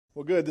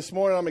Well, good. This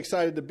morning I'm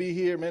excited to be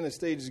here. Man, the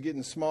stage is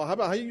getting small. How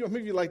many of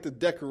you like the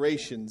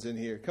decorations in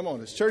here? Come on,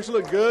 does church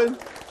look good?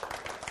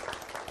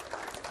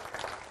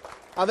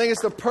 I think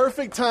it's the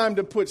perfect time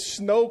to put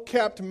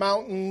snow-capped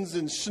mountains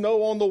and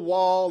snow on the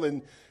wall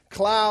and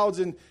clouds,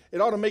 and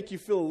it ought to make you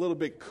feel a little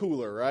bit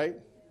cooler, right?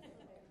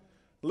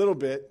 A little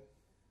bit,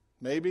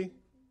 maybe.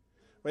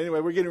 But anyway,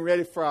 we're getting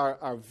ready for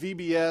our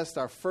VBS,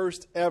 our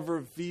first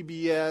ever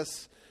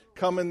VBS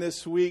coming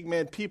this week.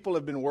 Man, people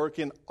have been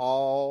working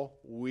all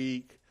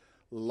week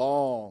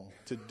long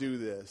to do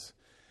this,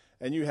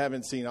 and you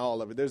haven't seen all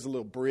of it. There's a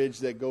little bridge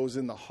that goes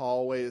in the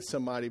hallway that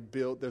somebody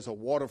built. There's a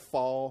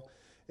waterfall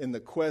in the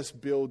Quest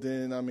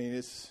building. I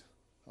mean,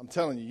 I'm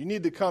telling you, you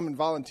need to come and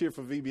volunteer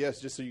for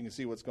VBS just so you can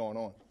see what's going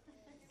on.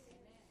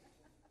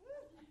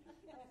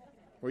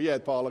 Where you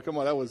at, Paula? Come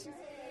on,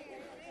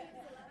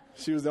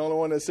 she was the only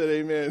one that said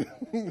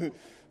amen.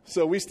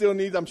 So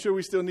I'm sure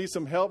we still need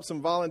some help,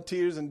 some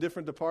volunteers in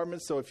different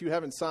departments. So if you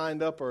haven't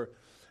signed up or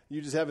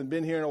you just haven't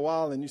been here in a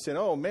while and you said,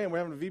 oh, man, we're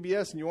having a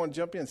VBS and you want to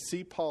jump in,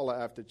 see Paula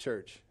after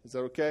church. Is that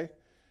okay?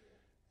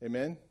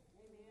 Amen?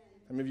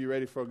 How many of you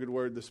ready for a good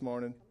word this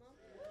morning?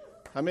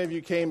 How many of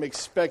you came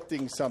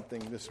expecting something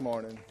this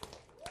morning?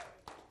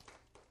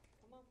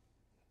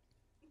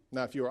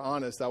 Now, if you were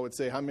honest, I would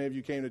say, how many of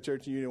you came to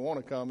church and you didn't want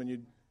to come, and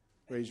you'd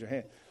raise your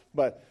hand?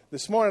 But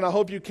this morning, I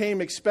hope you came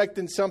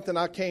expecting something.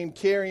 I came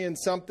carrying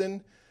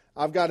something.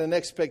 I've got an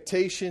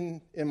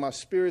expectation in my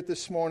spirit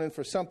this morning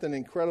for something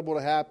incredible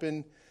to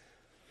happen.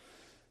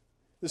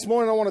 This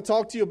morning, I want to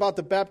talk to you about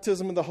the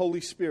baptism of the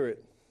Holy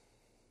Spirit.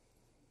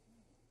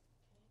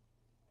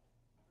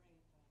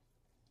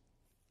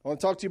 I want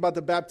to talk to you about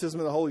the baptism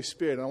of the Holy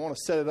Spirit, and I want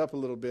to set it up a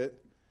little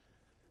bit.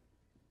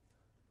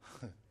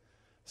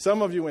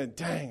 Some of you went,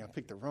 dang, I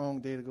picked the wrong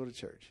day to go to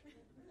church.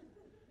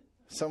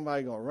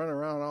 Somebody going to run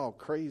around all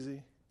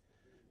crazy.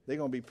 They're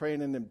going to be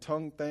praying in them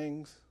tongue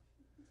things.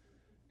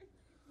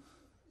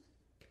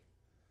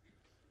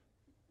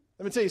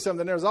 Let me tell you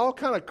something. There's all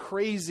kind of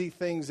crazy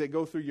things that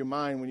go through your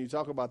mind when you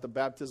talk about the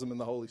baptism in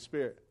the Holy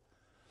Spirit.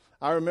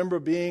 I remember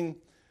being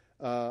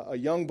a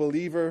young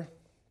believer,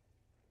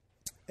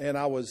 and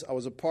I was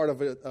a part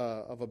of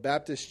a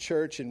Baptist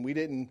church, and we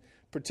didn't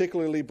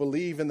particularly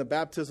believe in the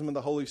baptism of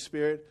the Holy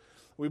Spirit.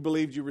 We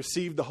believed you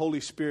received the Holy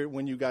Spirit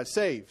when you got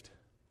saved.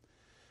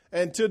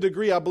 And to a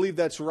degree, I believe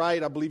that's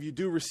right. I believe you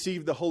do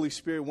receive the Holy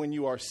Spirit when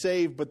you are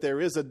saved, but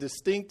there is a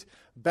distinct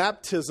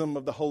baptism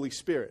of the Holy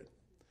Spirit.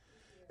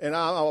 And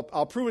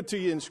I'll prove it to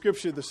you in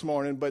Scripture this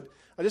morning, but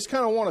I just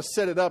kind of want to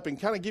set it up and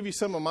kind of give you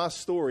some of my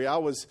story. I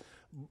was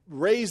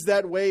raised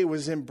that way. It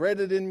was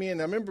embedded in me,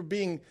 and I remember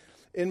being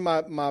in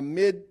my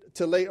mid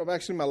to late,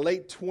 actually my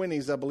late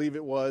 20s, I believe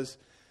it was,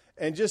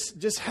 and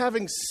just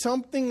having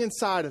something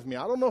inside of me.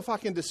 I don't know if I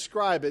can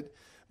describe it,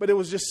 but it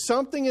was just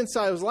something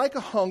inside. It was like a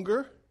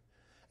hunger,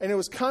 and it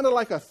was kind of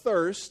like a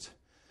thirst.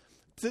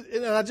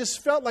 And I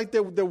just felt like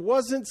there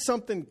wasn't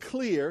something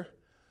clear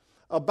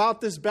about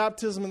this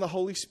baptism in the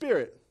Holy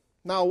Spirit.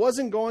 Now, I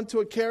wasn't going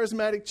to a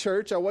charismatic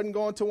church. I wasn't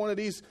going to one of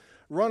these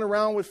run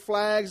around with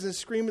flags and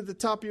scream at the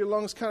top of your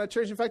lungs kind of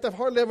church. In fact, I've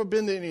hardly ever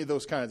been to any of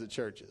those kinds of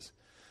churches.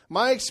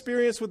 My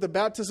experience with the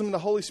baptism in the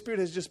Holy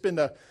Spirit has just been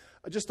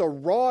just a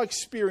raw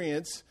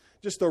experience,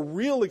 just a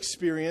real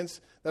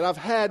experience that I've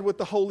had with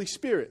the Holy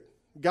Spirit,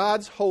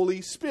 God's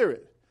Holy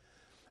Spirit.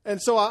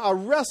 And so I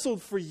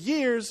wrestled for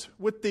years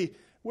with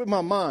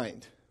my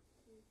mind.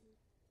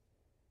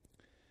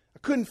 I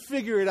couldn't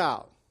figure it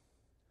out.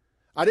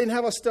 I didn't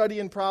have a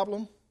studying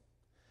problem.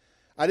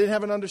 I didn't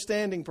have an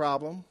understanding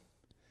problem.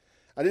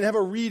 I didn't have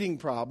a reading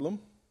problem.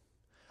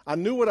 I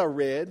knew what I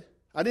read.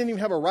 I didn't even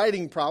have a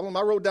writing problem.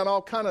 I wrote down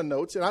all kind of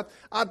notes. And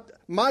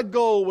my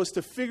goal was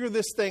to figure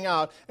this thing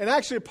out. And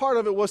actually, a part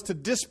of it was to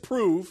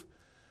disprove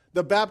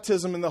the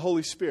baptism in the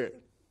Holy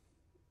Spirit.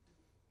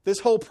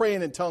 This whole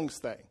praying in tongues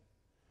thing.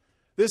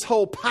 This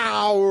whole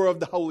power of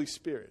the Holy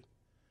Spirit.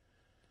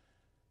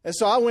 And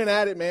so I went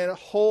at it, man,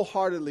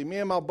 wholeheartedly. Me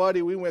and my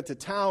buddy, we went to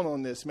town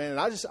on this, man.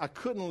 And I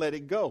couldn't let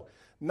it go.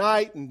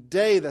 Night and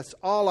day, that's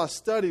all I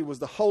studied was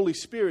the Holy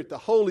Spirit, the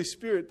Holy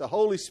Spirit, the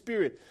Holy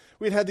Spirit.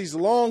 We'd had these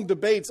long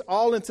debates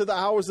all into the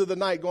hours of the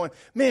night going,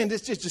 man,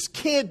 this just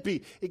can't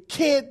be. It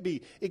can't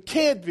be. It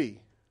can't be.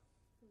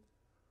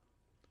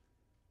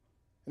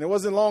 And it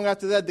wasn't long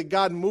after that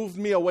God moved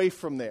me away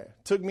from there.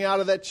 Took me out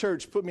of that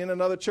church, put me in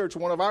another church,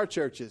 one of our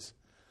churches.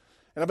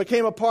 And I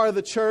became a part of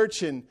the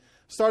church and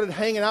started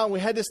hanging out. And we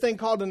had this thing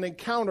called an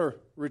encounter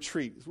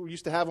retreat. We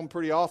used to have them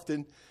pretty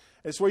often.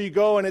 It's where you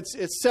go and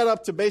it's set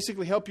up to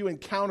basically help you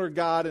encounter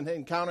God and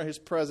encounter His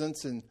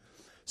presence. And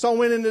so I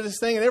went into this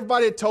thing and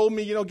everybody had told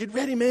me, get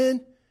ready, man.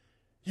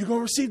 You're going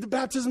to receive the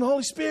baptism of the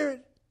Holy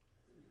Spirit.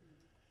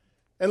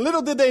 And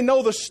little did they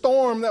know the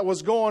storm that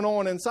was going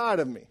on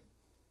inside of me.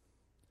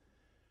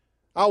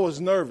 I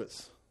was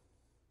nervous.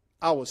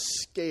 I was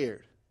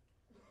scared.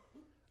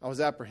 I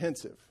was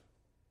apprehensive.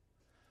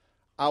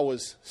 I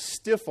was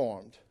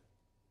stiff-armed.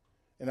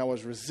 And I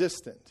was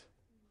resistant.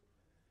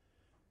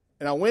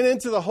 And I went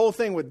into the whole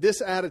thing with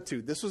this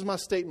attitude. This was my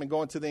statement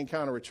going to the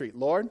encounter retreat.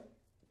 Lord,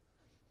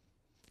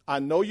 I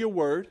know your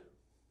word.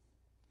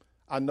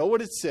 I know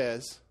what it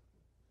says.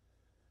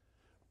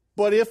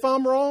 But if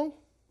I'm wrong,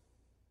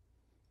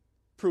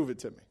 prove it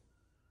to me.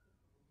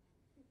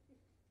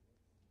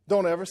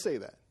 Don't ever say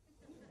that.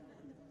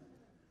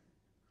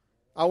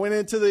 I went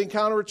into the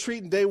encounter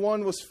retreat, and day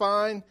 1 was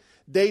fine.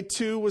 Day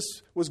 2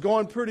 was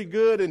going pretty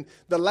good. And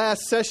the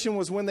last session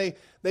was when they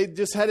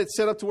just had it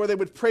set up to where they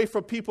would pray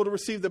for people to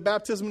receive the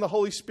baptism of the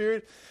Holy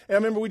Spirit. And I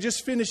remember we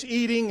just finished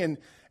eating, and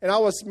I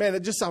was, man,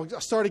 I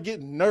started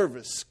getting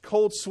nervous.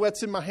 Cold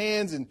sweats in my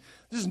hands and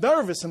just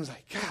nervous. And I was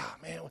like,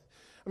 God, man.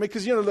 I mean,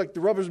 because, like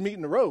the rubber's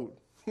meeting the road.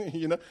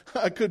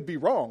 I could be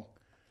wrong.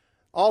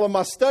 All of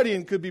my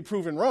studying could be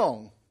proven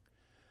wrong.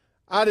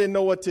 I didn't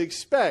know what to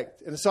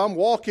expect. And so I'm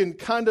walking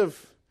kind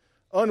of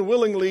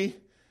unwillingly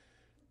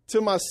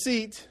to my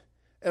seat.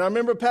 And I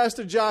remember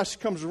Pastor Josh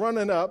comes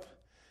running up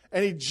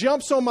and he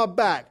jumps on my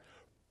back.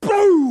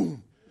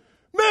 Boom!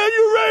 Man,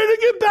 you ready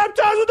to get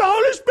baptized with the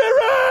Holy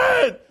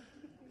Spirit?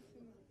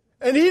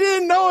 And he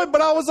didn't know it,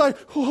 but I was like,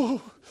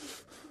 oh.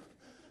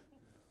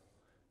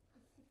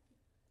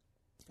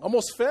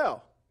 Almost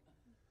fell.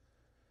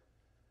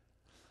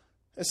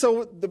 And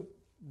so the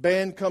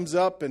band comes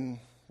up and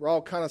we're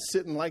all kind of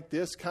sitting like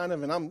this,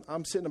 and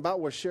I'm sitting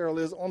about where Cheryl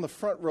is on the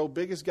front row,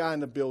 biggest guy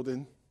in the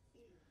building.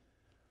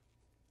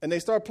 And they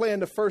start playing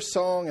the first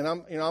song, and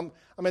I'm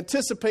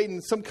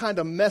anticipating some kind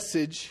of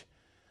message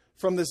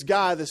from this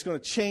guy that's going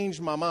to change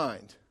my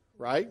mind,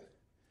 right?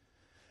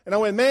 And I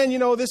went, man,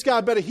 this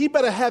guy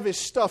better have his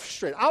stuff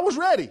straight. I was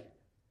ready.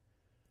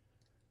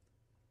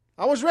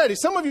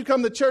 Some of you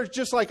come to church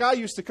just like I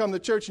used to come to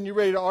church, and you're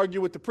ready to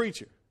argue with the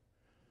preacher.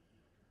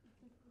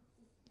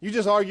 You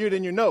just argued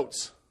in your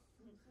notes.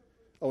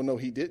 Oh, no,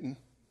 he didn't.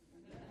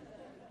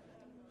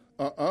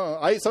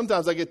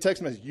 Sometimes I get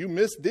text messages, you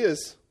missed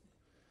this.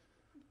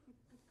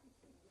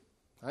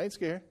 I ain't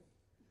scared.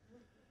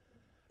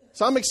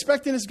 So I'm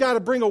expecting this guy to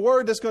bring a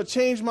word that's going to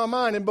change my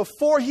mind. And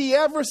before he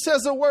ever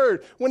says a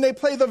word, when they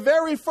play the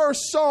very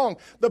first song,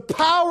 the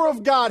power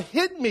of God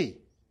hit me.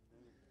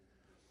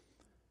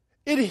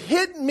 It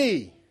hit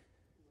me.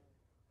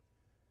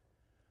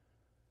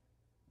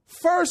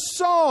 First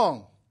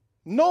song,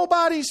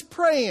 nobody's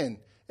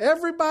praying.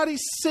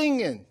 Everybody's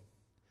singing.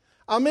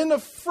 I'm in the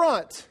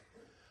front.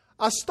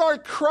 I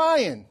start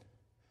crying.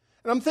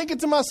 And I'm thinking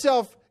to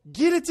myself,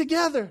 get it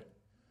together.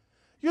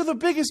 You're the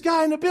biggest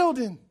guy in the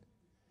building.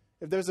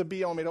 If there's a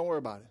bee on me, don't worry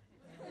about it.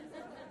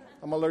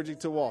 I'm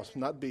allergic to wasps,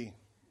 not bee.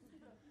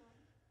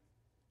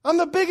 I'm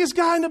the biggest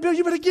guy in the building.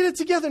 You better get it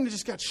together. And it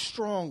just got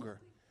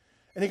stronger.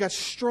 And it got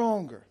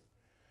stronger.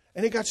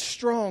 And it got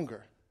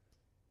stronger.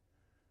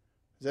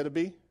 Is that a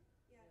bee?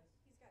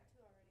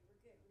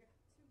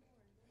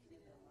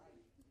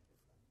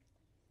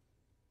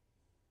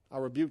 I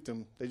rebuked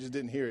them. They just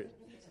didn't hear it.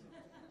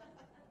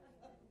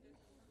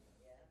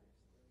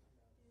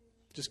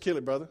 Just kill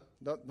it, brother.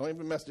 Don't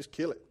even mess. Just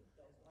kill it.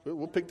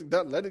 We'll pick the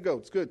duck. Let it go.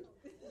 It's good.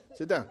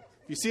 Sit down.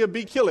 If you see a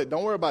bee, kill it.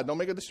 Don't worry about it. Don't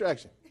make a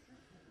distraction.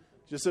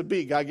 Just a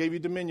bee. God gave you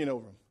dominion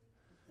over them.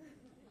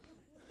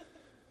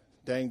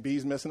 Dang,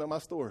 bees messing up my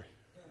story.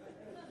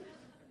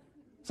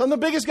 So I'm the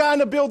biggest guy in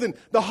the building.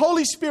 The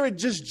Holy Spirit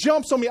just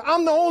jumps on me.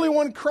 I'm the only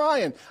one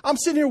crying. I'm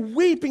sitting here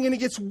weeping, and it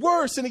gets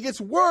worse, and it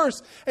gets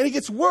worse, and it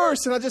gets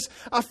worse. And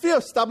I feel,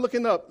 stop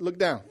looking up, look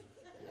down.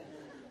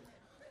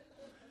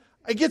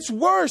 It gets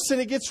worse, and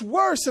it gets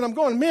worse. And I'm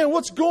going, man,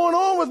 what's going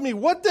on with me?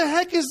 What the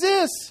heck is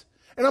this?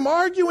 And I'm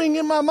arguing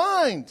in my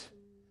mind.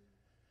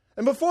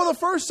 And before the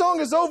first song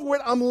is over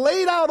with, I'm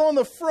laid out on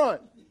the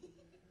front,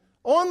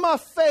 on my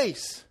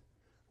face,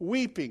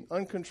 weeping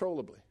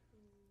uncontrollably.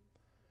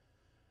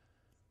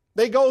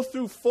 They go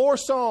through 4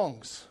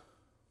 songs.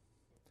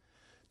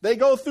 They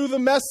go through the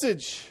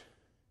message.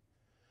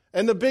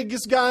 And the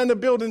biggest guy in the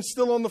building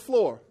still on the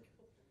floor.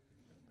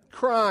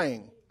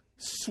 Crying,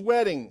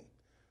 sweating,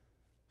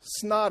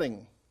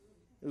 snotting.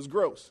 It was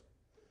gross.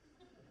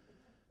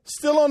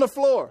 Still on the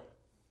floor.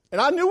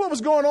 And I knew what was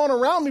going on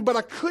around me, but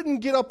I couldn't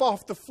get up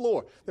off the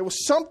floor. There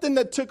was something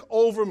that took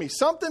over me.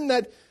 Something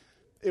that,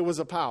 it was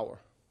a power.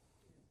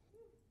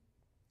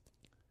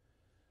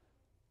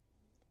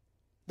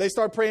 They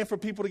start praying for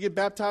people to get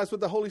baptized with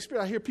the Holy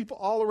Spirit. I hear people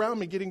all around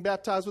me getting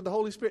baptized with the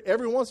Holy Spirit.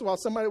 Every once in a while,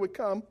 somebody would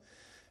come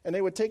and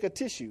they would take a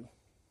tissue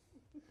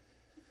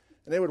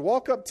and they would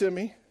walk up to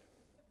me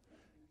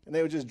and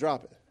they would just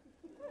drop it.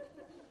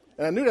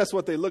 And I knew that's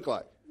what they looked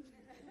like.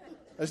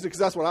 Because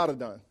that's what I'd have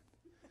done.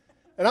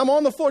 And I'm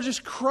on the floor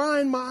just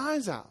crying my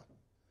eyes out.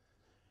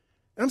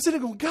 And I'm sitting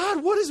there going,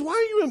 God, why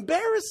are you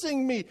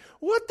embarrassing me?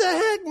 What the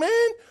heck,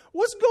 man?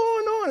 What's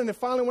going on? And then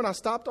finally, when I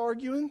stopped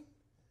arguing,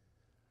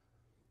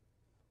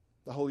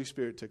 the Holy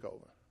Spirit took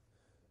over.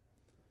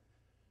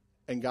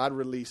 And God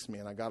released me,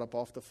 and I got up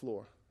off the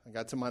floor. I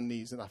got to my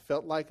knees, and I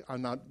felt like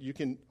you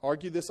can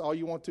argue this all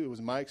you want to. It was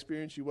my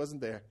experience. You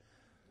wasn't there.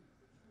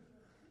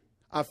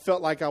 I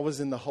felt like I was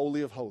in the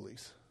Holy of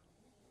Holies,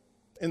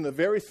 in the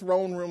very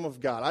throne room of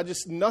God.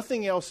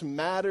 Nothing else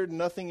mattered,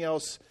 nothing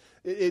else.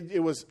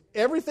 It was,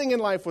 everything in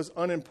life was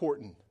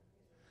unimportant.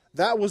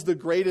 That was the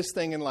greatest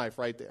thing in life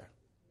right there.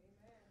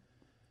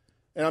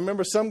 And I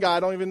remember some guy, I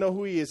don't even know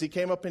who he is, he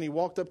came up and he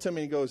walked up to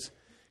me and he goes,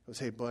 goes,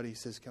 hey, buddy, he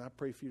says, can I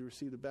pray for you to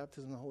receive the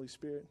baptism of the Holy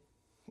Spirit?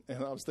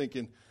 And I was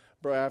thinking,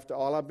 bro, after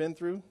all I've been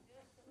through,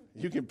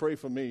 you can pray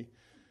for me.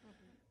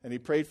 And he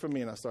prayed for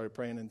me, and I started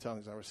praying in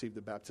tongues. I received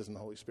the baptism of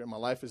the Holy Spirit. My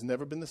life has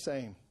never been the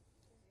same.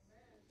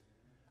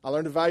 I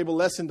learned a valuable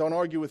lesson. Don't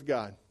argue with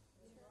God.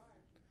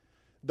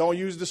 Don't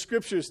use the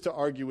scriptures to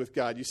argue with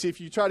God. You see, if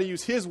you try to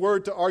use his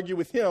word to argue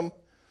with him,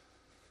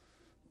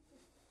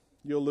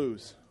 you'll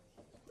lose.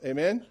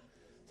 Amen?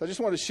 So I just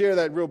want to share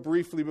that real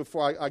briefly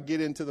before I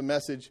get into the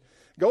message.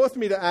 Go with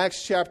me to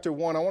Acts chapter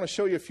 1. I want to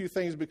show you a few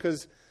things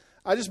because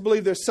I just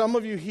believe there's some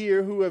of you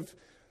here who have,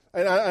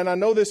 and I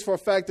know this for a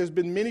fact, there's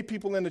been many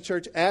people in the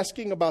church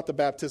asking about the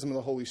baptism of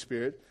the Holy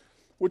Spirit,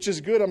 which is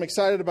good. I'm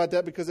excited about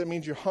that because it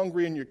means you're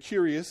hungry and you're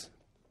curious.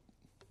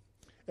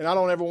 And I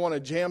don't ever want to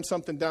jam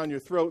something down your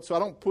throat, so I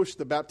don't push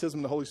the baptism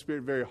of the Holy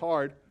Spirit very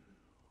hard.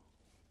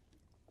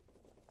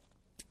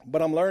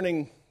 But I'm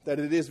learning that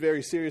it is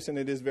very serious and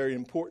it is very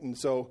important.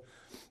 So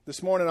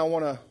this morning I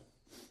want to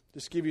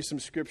just give you some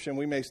scripture, and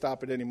we may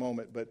stop at any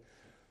moment. But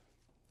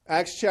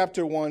Acts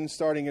chapter 1,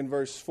 starting in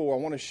verse 4, I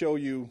want to show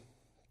you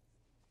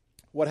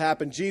what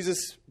happened.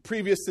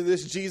 Previous to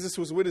this, Jesus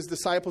was with his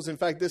disciples. In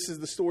fact, this is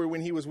the story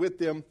when he was with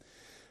them.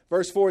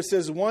 Verse 4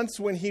 says, once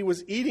when he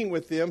was eating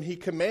with them, he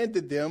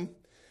commanded them,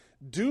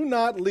 do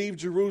not leave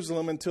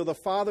Jerusalem until the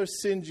Father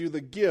sends you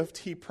the gift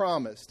he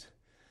promised.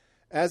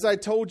 As I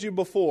told you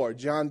before,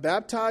 John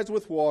baptized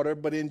with water,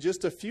 but in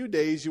just a few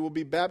days you will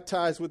be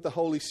baptized with the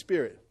Holy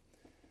Spirit.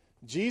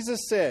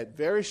 Jesus said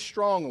very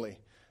strongly,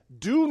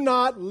 do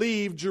not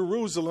leave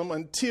Jerusalem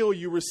until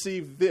you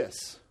receive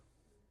this.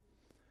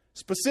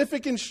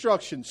 Specific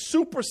instruction,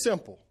 super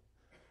simple.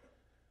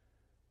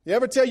 You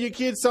ever tell your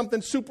kids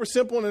something super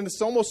simple and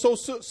it's almost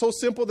so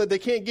simple that they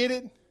can't get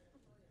it?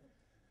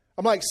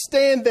 I'm like,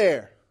 stand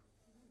there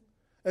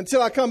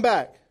until I come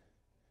back.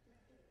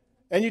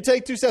 And you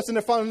take 2 steps and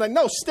they're following, like,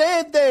 no,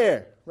 stand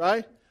there,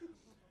 right?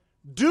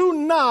 Do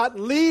not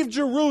leave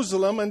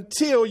Jerusalem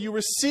until you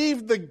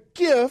receive the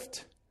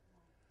gift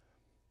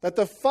that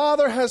the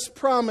Father has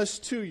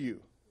promised to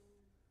you.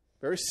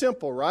 Very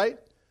simple, right?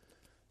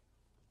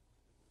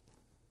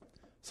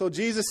 So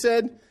Jesus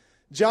said,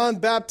 John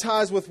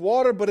baptized with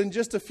water, but in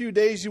just a few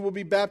days you will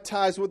be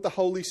baptized with the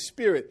Holy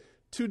Spirit.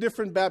 2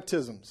 different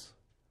baptisms.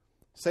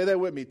 Say that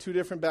with me, 2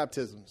 different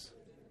baptisms.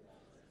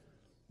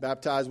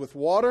 Baptized with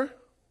water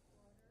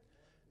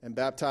and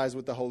baptized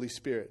with the Holy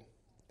Spirit.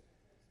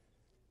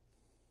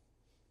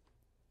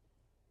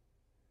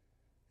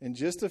 In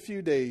just a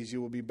few days,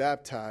 you will be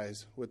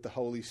baptized with the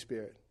Holy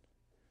Spirit.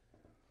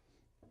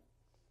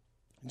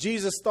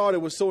 Jesus thought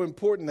it was so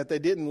important that they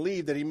didn't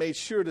leave that he made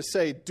sure to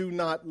say, do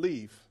not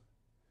leave.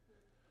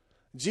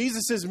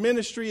 Jesus'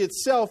 ministry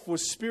itself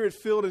was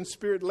spirit-filled and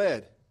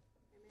spirit-led.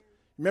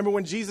 Remember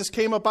when Jesus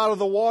came up out of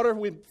the water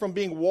from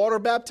being water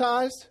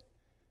baptized?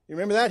 You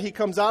remember that? He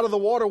comes out of the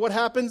water. What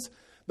happens?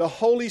 The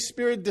Holy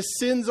Spirit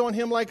descends on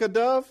him like a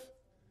dove.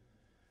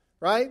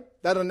 Right?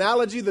 That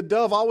analogy, the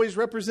dove always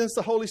represents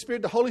the Holy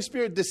Spirit. The Holy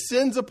Spirit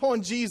descends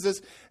upon Jesus.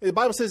 The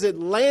Bible says it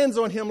lands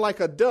on him like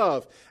a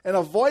dove. And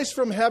a voice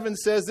from heaven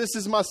says, this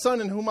is my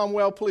son in whom I'm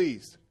well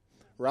pleased.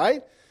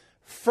 Right?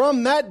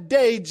 From that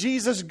day,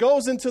 Jesus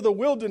goes into the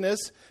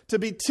wilderness to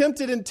be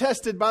tempted and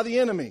tested by the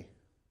enemy.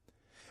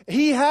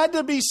 He had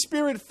to be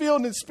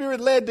spirit-filled and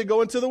spirit-led to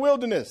go into the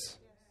wilderness.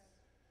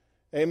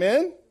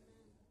 Amen?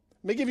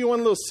 Let me give you one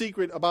little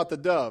secret about the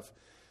dove.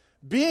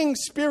 Being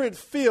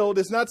spirit-filled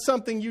is not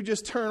something you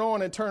just turn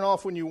on and turn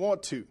off when you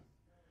want to.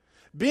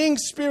 Being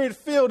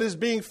spirit-filled is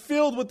being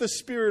filled with the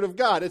Spirit of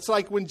God. It's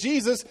like when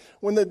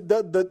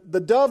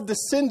the dove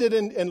descended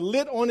and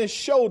lit on his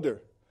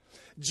shoulder.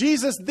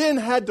 Jesus then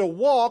had to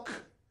walk,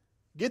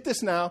 get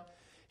this now,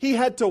 he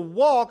had to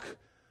walk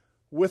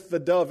with the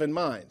dove in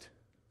mind.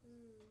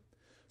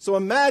 So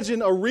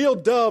imagine a real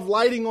dove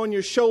lighting on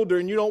your shoulder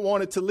and you don't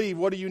want it to leave.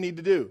 What do you need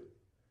to do?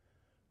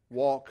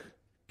 Walk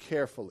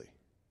carefully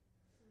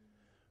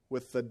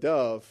with the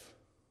dove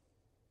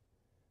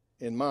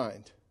in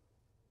mind.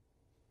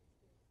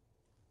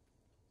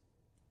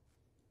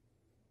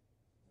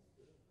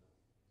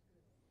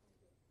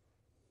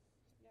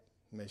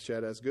 Make sure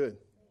that's good.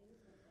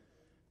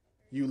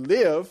 You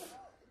live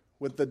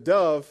with the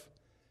dove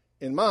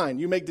in mind.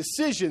 You make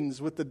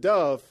decisions with the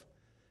dove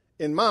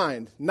in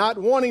mind, not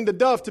wanting the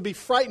dove to be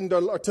frightened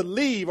or to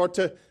leave or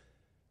to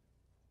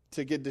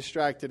get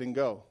distracted and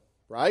go,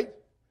 right?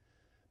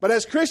 But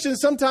as Christians,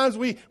 sometimes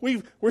we're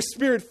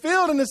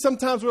spirit-filled and then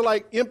sometimes we're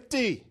like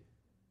empty.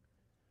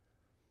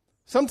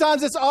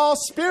 Sometimes it's all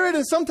spirit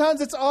and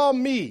sometimes it's all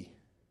me.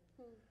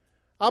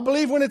 I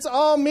believe when it's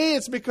all me,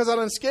 it's because I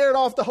done scared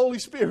off the Holy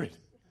Spirit.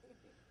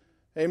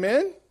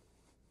 Amen?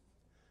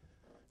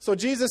 So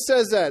Jesus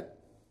says that.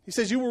 He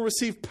says you will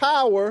receive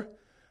power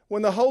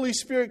when the Holy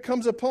Spirit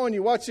comes upon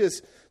you. Watch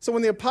this. So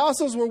when the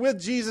apostles were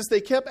with Jesus,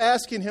 they kept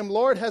asking him,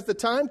 Lord, has the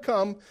time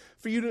come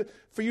for you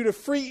to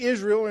free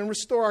Israel and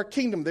restore our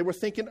kingdom? They were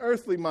thinking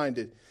earthly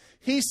minded.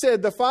 He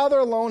said, the Father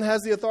alone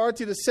has the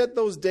authority to set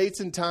those dates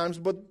and times,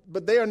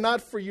 but they are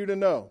not for you to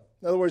know.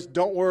 In other words,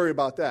 don't worry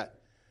about that.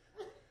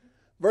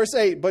 Verse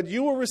 8, but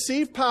you will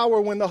receive power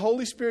when the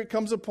Holy Spirit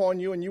comes upon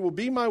you, and you will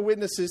be my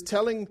witnesses,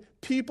 telling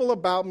people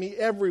about me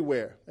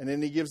everywhere. And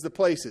then he gives the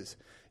places.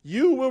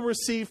 You will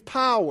receive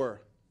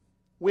power.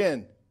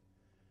 When?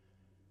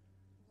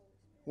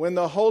 When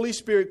the Holy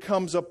Spirit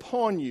comes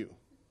upon you.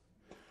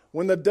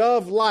 When the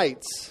dove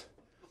lights,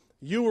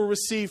 you will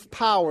receive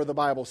power, the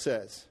Bible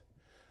says.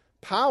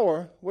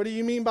 Power? What do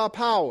you mean by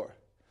power?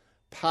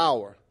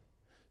 Power.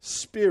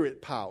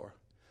 Spirit power.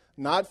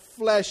 Not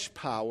flesh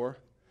power.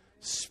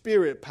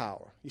 Spirit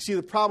power. You see,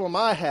 the problem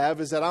I have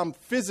is that I'm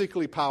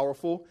physically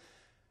powerful,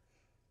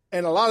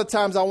 and a lot of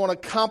times I want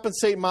to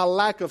compensate my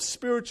lack of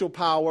spiritual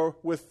power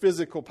with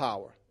physical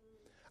power.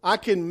 I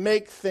can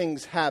make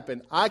things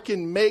happen. I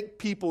can make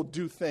people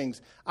do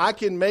things. I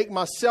can make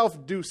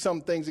myself do some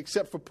things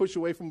except for push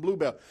away from blue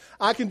belt.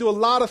 I can do a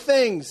lot of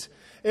things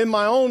in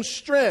my own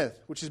strength,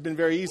 which has been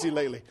very easy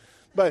lately.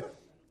 But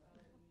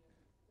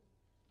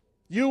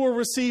you will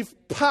receive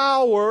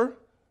power,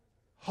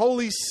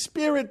 Holy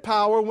Spirit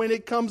power, when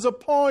it comes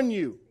upon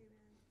you.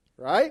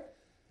 Right?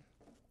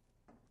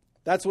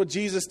 That's what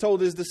Jesus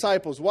told his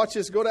disciples. Watch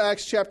this. Go to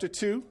Acts chapter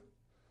 2.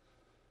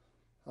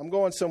 I'm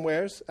going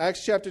somewheres.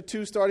 Acts chapter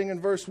 2, starting in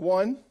verse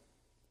 1.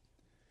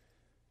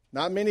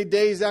 Not many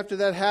days after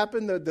that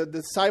happened, the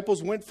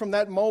disciples went from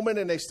that moment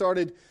and they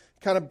started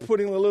kind of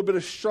putting a little bit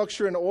of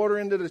structure and order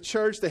into the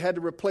church. They had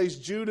to replace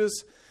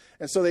Judas.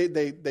 And so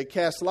they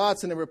cast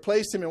lots and they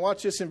replaced him. And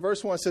watch this in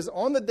verse 1. It says,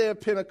 on the day of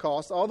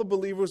Pentecost, all the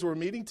believers were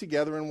meeting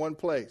together in one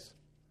place.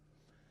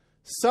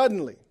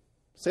 Suddenly.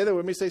 Say that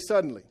with me. Say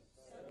suddenly.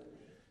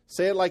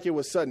 Say it like it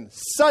was sudden.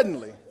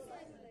 Suddenly.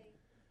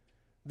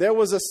 There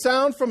was a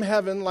sound from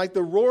heaven like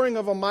the roaring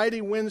of a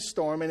mighty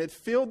windstorm, and it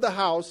filled the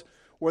house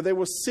where they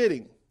were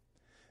sitting.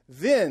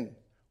 Then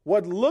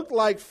what looked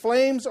like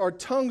flames or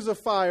tongues of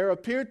fire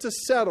appeared and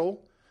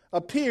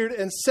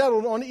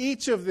settled on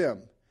each of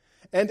them.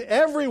 And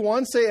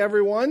everyone, say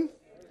everyone,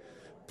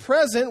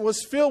 present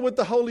was filled with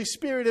the Holy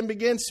Spirit and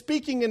began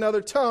speaking in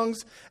other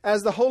tongues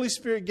as the Holy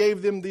Spirit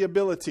gave them the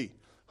ability.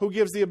 Who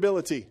gives the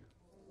ability?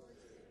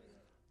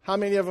 How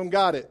many of them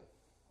got it?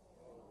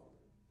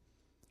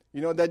 You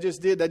know what that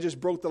just did? That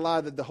just broke the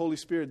lie that the Holy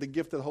Spirit, the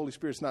gift of the Holy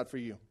Spirit, is not for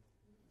you.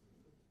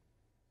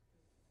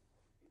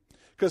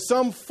 Because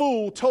some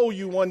fool told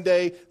you one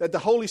day that the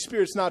Holy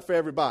Spirit's not for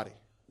everybody.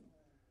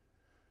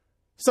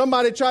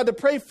 Somebody tried to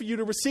pray for you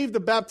to receive the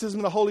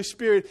baptism of the Holy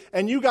Spirit,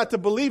 and you got to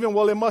believing,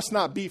 well, it must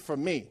not be for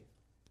me.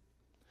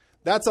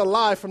 That's a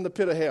lie from the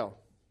pit of hell.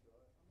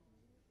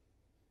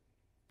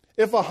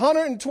 If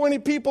 120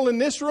 people in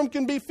this room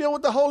can be filled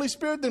with the Holy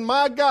Spirit, then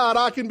my God,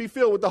 I can be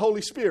filled with the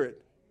Holy Spirit.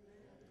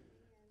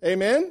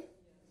 Amen?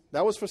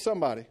 That was for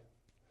somebody.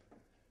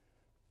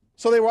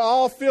 So they were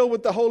all filled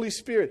with the Holy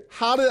Spirit.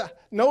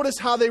 Notice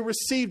how they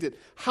received it.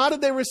 How did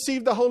they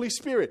receive the Holy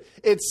Spirit?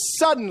 It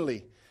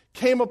suddenly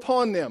came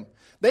upon them.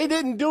 They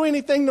didn't do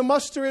anything to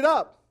muster it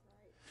up.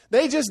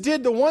 They just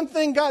did the one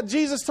thing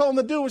Jesus told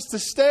them to do, was to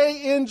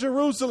stay in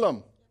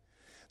Jerusalem.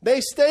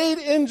 They stayed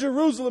in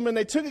Jerusalem and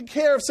they took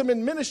care of some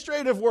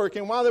administrative work.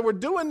 And while they were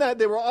doing that,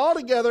 they were all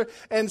together,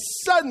 and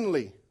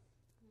suddenly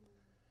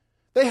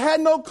they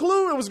had no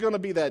clue it was going to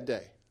be that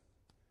day.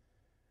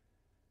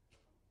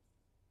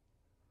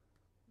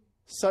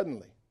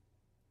 Suddenly.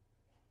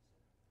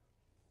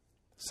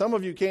 Some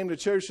of you came to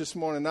church this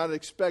morning not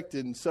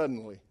expected and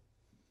suddenly.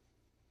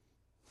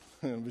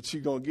 But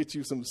she's going to get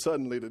you some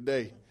suddenly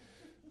today.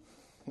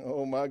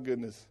 Oh, my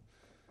goodness.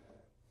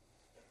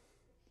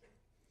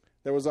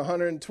 There was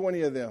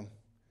 120 of them.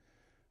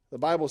 The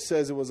Bible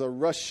says it was a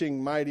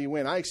rushing mighty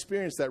wind. I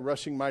experienced that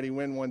rushing mighty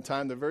wind one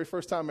time. The very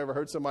first time I ever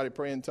heard somebody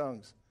pray in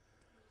tongues.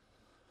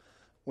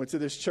 Went to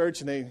this church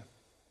and they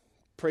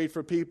prayed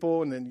for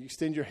people, and then you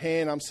extend your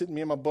hand. I'm sitting,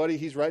 me and my buddy,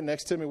 he's right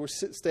next to me. We're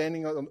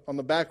standing on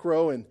the back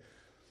row, and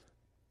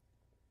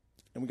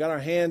we got our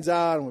hands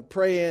out and we're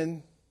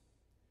praying.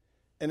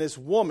 And this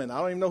woman, I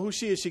don't even know who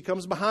she is, she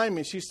comes behind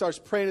me and she starts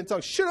praying in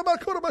tongues. Just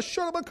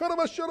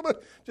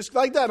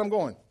like that, I'm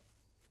going.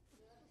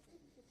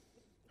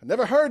 I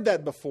never heard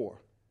that before.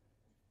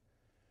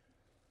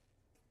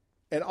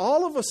 And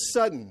all of a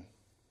sudden,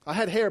 I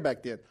had hair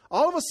back then.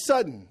 All of a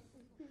sudden,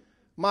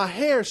 my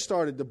hair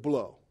started to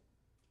blow.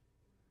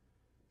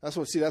 That's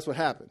what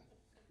happened.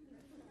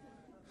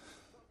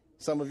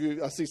 Some of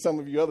you, I see some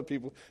of you other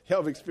people, y'all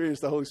have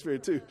experienced the Holy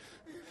Spirit too.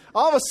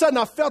 All of a sudden,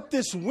 I felt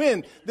this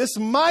wind, this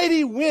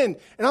mighty wind.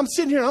 And I'm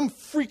sitting here and I'm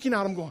freaking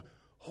out. I'm going,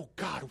 oh,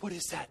 God, what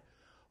is that?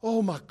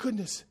 Oh, my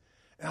goodness.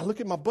 And I look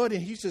at my buddy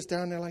and he's just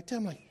down there like that.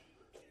 I'm like,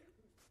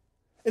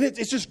 and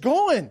it's just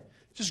going.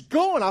 Just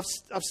going. I've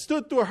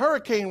stood through a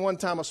hurricane one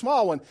time, a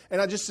small one, and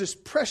this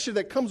pressure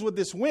that comes with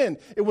this wind,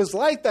 it was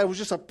like that. It was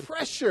just a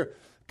pressure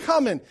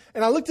coming.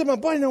 And I looked at my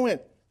buddy and I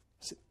went,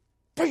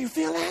 bro, you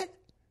feel that?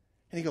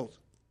 And he goes,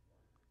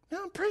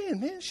 no, I'm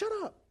praying, man. Shut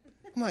up.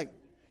 I'm like,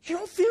 you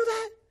don't feel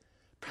that?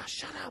 Bro,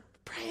 shut up.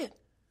 Praying.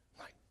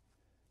 I'm like,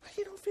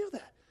 you don't feel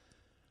that?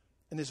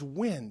 And this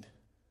wind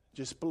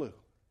just blew.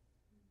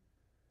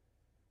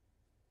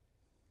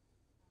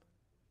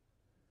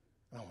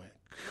 And I went,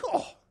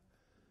 oh.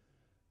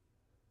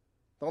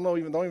 Don't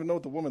even know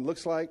what the woman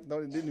looks like.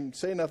 Didn't even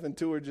say nothing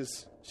to her.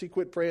 Just she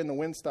quit praying. The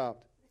wind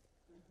stopped.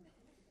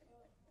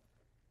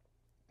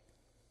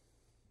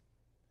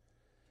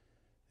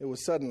 It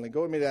was suddenly.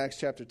 Go with me to Acts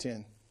chapter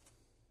 10.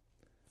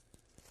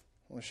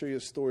 I want to show you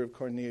a story of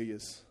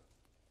Cornelius.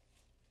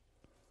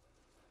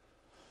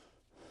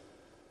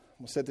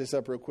 I'm going to set this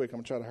up real quick. I'm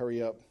going to try to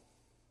hurry up.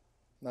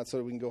 Not so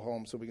that we can go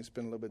home, so we can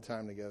spend a little bit of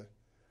time together.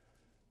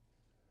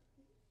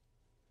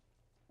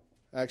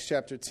 Acts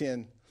chapter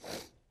 10.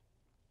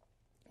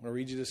 I'll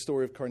read you the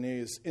story of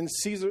Cornelius. In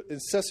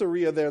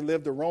Caesarea there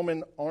lived a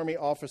Roman army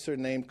officer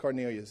named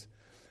Cornelius,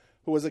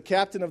 who was a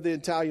captain of the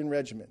Italian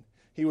regiment.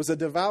 He was a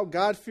devout,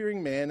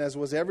 God-fearing man, as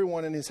was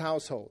everyone in his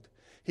household.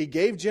 He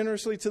gave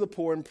generously to the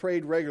poor and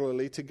prayed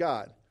regularly to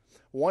God.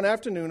 One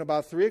afternoon,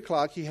 about 3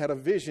 o'clock, he had a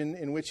vision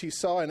in which he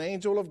saw an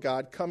angel of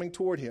God coming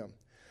toward him.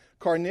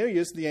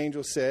 Cornelius, the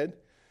angel said.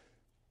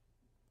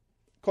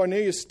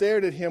 Cornelius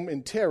stared at him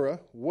in terror.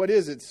 "What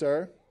is it,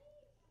 sir?"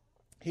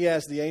 he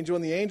asked the angel,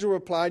 and the angel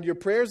replied, "Your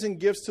prayers and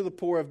gifts to the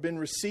poor have been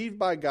received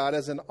by God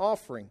as an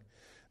offering.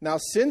 Now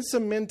send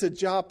some men to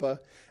Joppa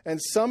and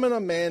summon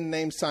a man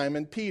named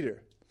Simon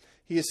Peter.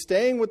 He is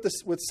staying with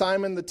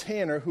Simon the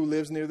tanner, who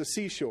lives near the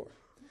seashore."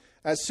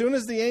 As soon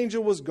as the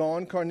angel was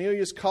gone,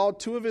 Cornelius called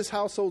 2 of his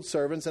household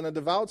servants and a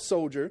devout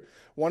soldier,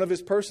 one of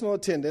his personal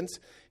attendants.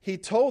 He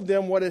told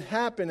them what had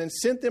happened and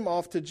sent them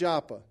off to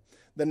Joppa.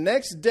 The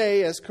next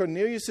day, as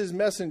Cornelius'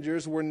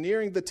 messengers were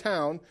nearing the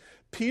town,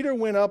 Peter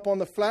went up on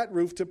the flat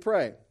roof to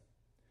pray.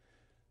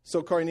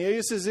 So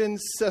Cornelius is in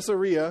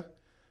Caesarea,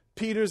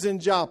 Peter's in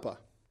Joppa.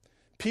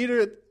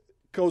 Peter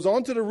goes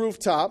onto the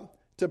rooftop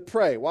to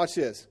pray. Watch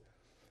this.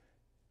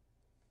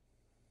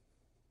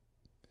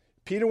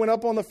 Peter went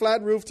up on the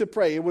flat roof to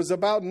pray. It was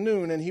about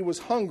noon and he was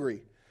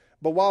hungry.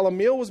 But while a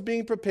meal was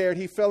being prepared,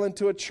 he fell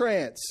into a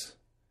trance.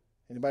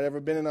 Anybody ever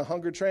been in a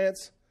hunger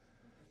trance?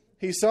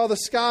 He saw the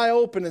sky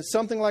open and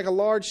something like a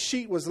large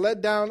sheet was let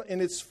down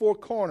in its 4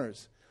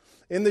 corners.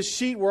 In the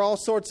sheet were all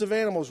sorts of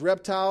animals,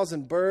 reptiles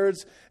and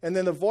birds. And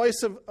then the voice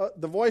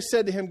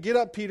said to him, "Get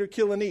up, Peter,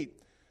 kill and eat."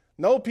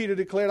 "No," Peter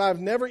declared, "I have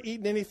never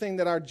eaten anything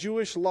that our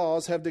Jewish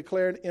laws have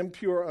declared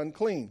impure or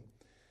unclean."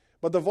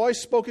 But the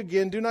voice spoke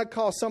again, "Do not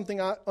call something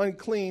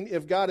unclean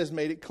if God has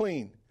made it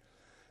clean."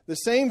 The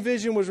same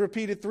vision was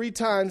repeated 3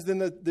 times, then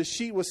the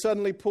sheet was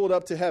suddenly pulled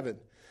up to heaven.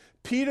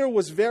 Peter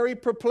was very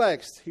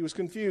perplexed. He was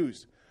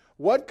confused.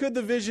 What could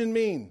the vision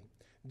mean?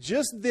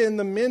 Just then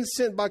the men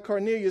sent by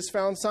Cornelius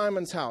found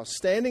Simon's house,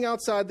 standing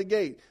outside the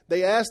gate.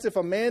 They asked if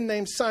a man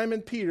named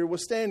Simon Peter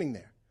was standing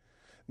there.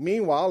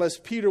 Meanwhile, as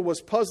Peter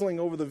was puzzling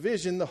over the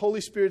vision, the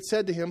Holy Spirit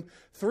said to him,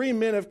 3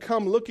 men have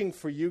come looking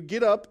for you.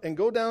 Get up and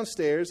go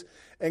downstairs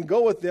and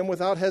go with them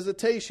without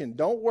hesitation.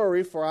 Don't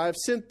worry, for I have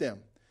sent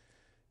them."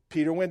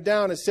 Peter went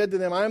down and said to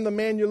them, "I am the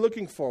man you're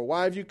looking for.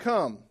 Why have you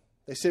come?"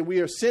 They said, "We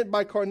are sent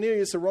by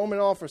Cornelius, a Roman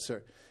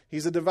officer.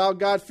 He's a devout,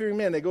 God-fearing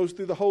man that goes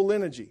through the whole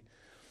liturgy."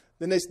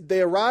 Then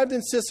they arrived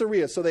in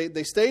Caesarea. So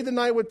they stayed the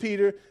night with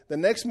Peter. The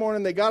next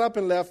morning they got up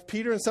and left.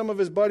 Peter and some of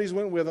his buddies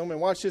went with them. And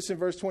watch this in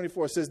verse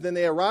 24. It says, "Then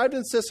they arrived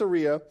in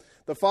Caesarea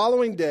the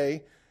following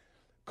day.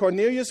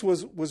 Cornelius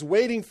was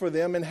waiting for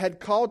them and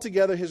had called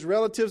together his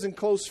relatives and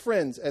close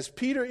friends. As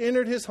Peter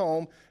entered his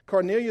home,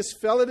 Cornelius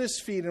fell at his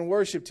feet and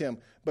worshipped him.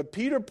 But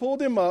Peter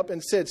pulled him up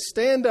and said,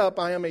 'Stand up,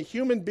 I am a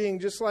human being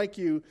just like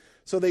you.'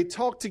 So they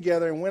talked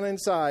together and went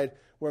inside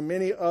where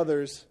many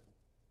others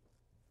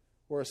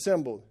were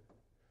assembled."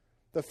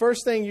 The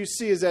first thing you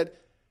see is that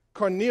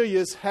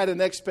Cornelius had an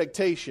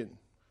expectation.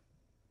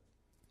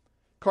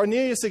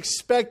 Cornelius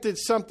expected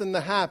something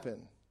to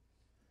happen.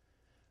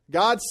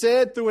 God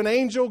said through an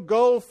angel,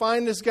 "Go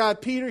find this guy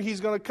Peter.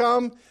 He's going to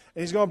come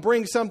and he's going to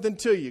bring something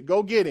to you.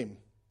 Go get him."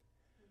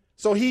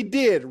 So he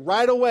did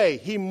right away.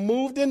 He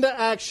moved into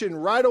action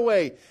right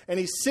away and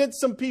he sent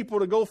some people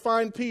to go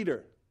find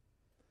Peter.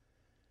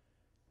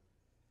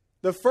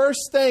 The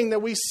first thing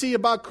that we see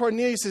about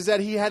Cornelius is that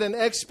he had an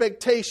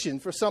expectation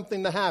for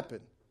something to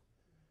happen.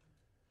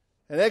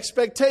 An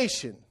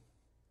expectation.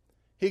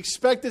 He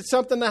expected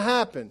something to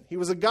happen. He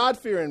was a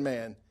God-fearing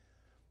man.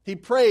 He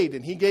prayed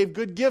and he gave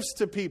good gifts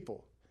to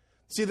people.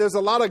 See, there's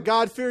a lot of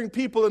God-fearing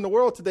people in the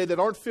world today that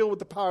aren't filled with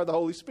the power of the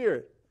Holy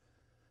Spirit.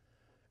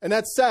 And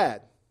that's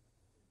sad.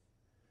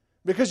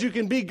 Because you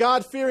can be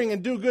God-fearing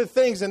and do good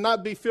things and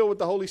not be filled with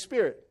the Holy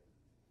Spirit.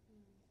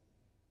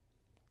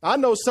 I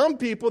know some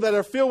people that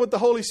are filled with the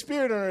Holy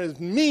Spirit and are as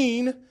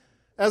mean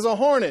as a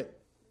hornet.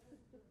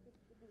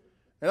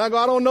 And I go,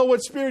 I don't know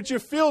what spirit you're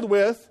filled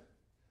with.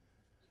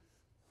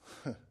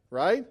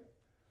 Right?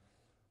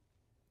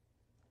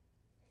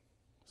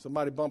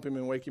 Somebody bump him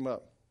and wake him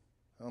up.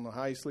 I don't know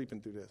how he's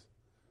sleeping through this.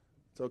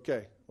 It's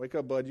okay. Wake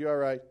up, bud. You all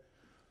right?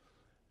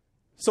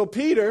 So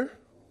Peter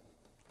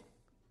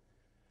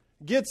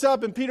gets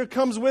up and Peter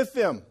comes with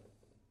them.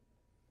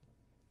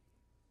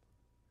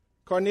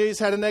 Cornelius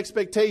had an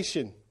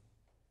expectation.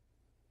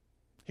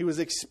 He was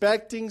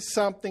expecting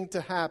something to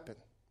happen.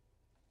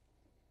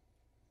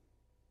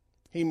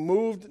 He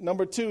moved,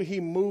 number 2, he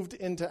moved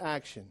into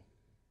action.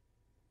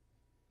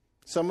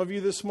 Some of you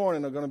this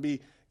morning are going to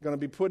be going to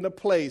be put in a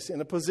place,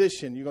 in a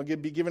position. You're going to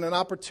be given an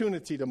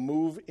opportunity to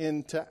move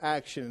into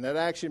action. And that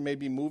action may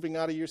be moving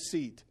out of your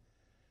seat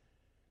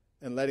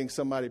and letting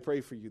somebody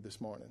pray for you this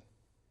morning.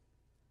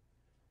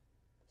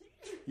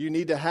 You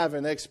need to have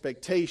an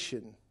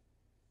expectation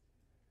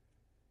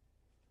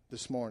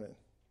this morning,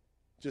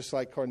 just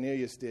like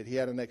Cornelius did. He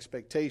had an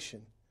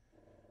expectation.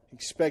 He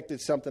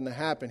expected something to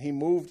happen. He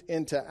moved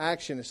into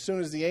action. As soon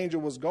as the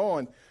angel was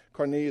gone,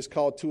 Cornelius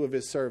called 2 of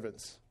his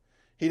servants.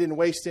 He didn't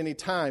waste any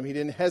time. He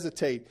didn't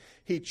hesitate.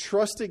 He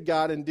trusted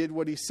God and did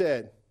what he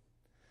said.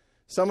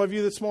 Some of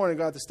you this morning are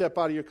going to have to step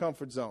out of your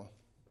comfort zone.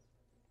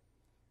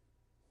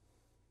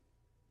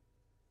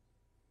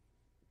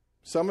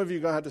 Some of you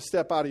are going to have to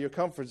step out of your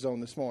comfort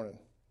zone this morning.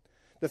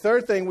 The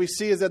third thing we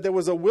see is that there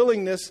was a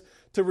willingness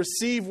to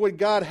receive what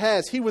God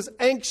has. He was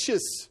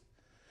anxious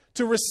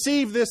to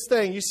receive this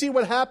thing. You see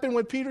what happened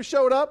when Peter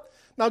showed up?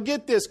 Now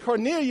get this,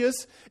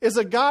 Cornelius is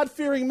a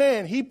God-fearing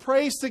man. He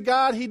prays to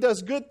God. He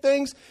does good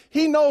things.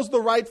 He knows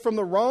the right from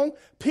the wrong.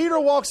 Peter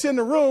walks in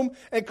the room,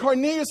 and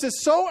Cornelius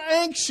is so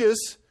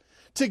anxious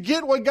to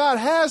get what God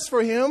has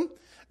for him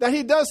that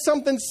he does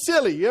something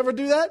silly. You ever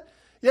do that?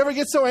 You ever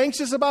get so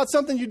anxious about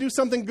something, you do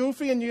something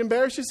goofy and you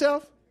embarrass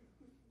yourself?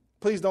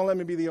 Please don't let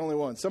me be the only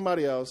one.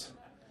 Somebody else.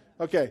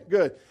 Okay,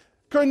 good.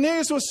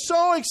 Cornelius was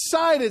so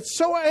excited,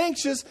 so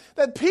anxious,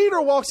 that Peter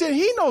walks in.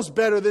 He knows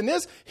better than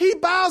this. He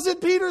bows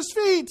at Peter's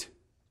feet.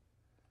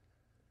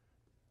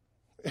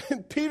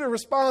 And Peter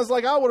responds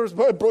like I would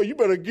respond, bro, you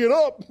better get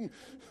up.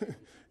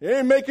 You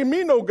ain't making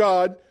me no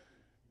God.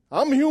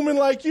 I'm human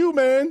like you,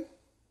 man.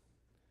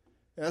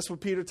 And that's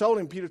what Peter told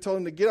him. Peter told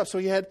him to get up. So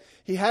he had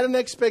an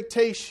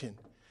expectation.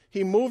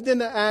 He moved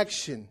into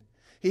action.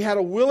 He had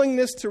a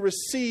willingness to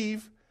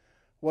receive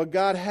what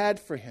God had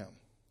for him.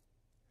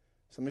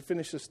 So let me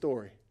finish the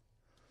story.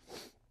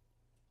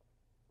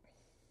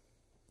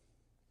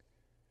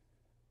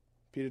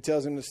 Peter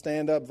tells him to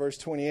stand up, verse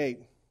 28.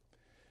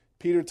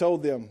 Peter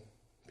told them,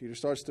 Peter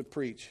starts to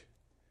preach.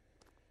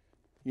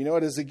 You know,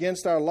 it is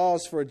against our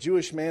laws for a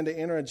Jewish man to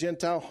enter a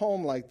Gentile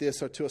home like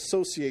this or to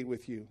associate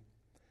with you.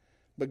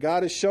 But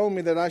God has shown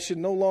me that I should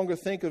no longer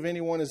think of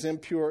anyone as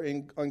impure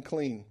and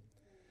unclean.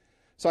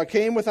 So I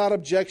came without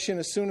objection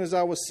as soon as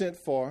I was sent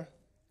for.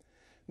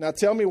 Now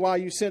tell me why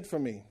you sent for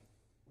me.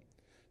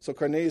 So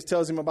Cornelius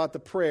tells him about the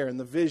prayer and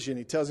the vision.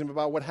 He tells him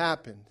about what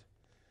happened.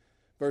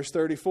 Verse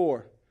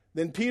 34.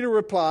 Then Peter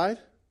replied,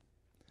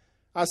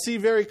 I see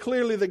very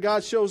clearly that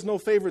God shows no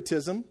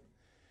favoritism.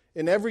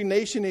 In every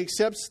nation he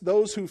accepts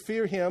those who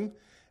fear him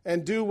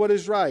and do what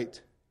is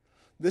right.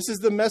 This is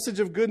the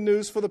message of good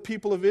news for the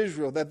people of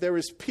Israel, that there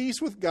is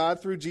peace with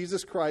God through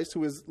Jesus Christ,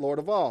 who is Lord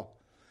of all.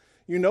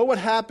 You know what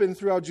happened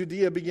throughout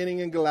Judea, beginning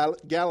in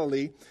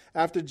Galilee,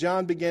 after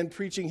John began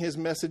preaching his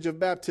message of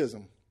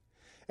baptism.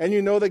 And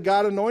you know that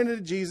God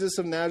anointed Jesus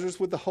of Nazareth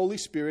with the Holy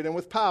Spirit and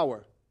with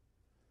power.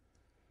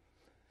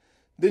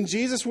 Then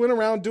Jesus went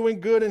around doing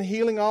good and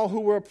healing all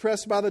who were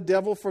oppressed by the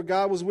devil, for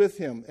God was with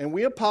him. And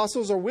we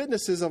apostles are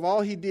witnesses of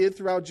all he did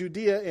throughout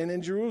Judea and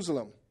in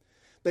Jerusalem.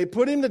 They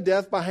put him to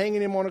death by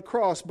hanging him on a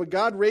cross, but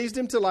God raised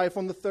him to life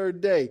on the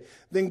third day.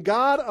 Then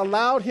God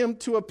allowed him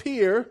to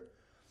appear,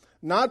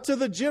 not to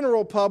the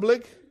general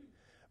public,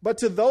 but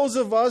to those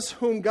of us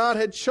whom God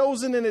had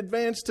chosen in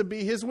advance to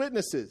be his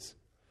witnesses.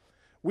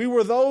 We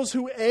were those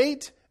who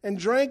ate and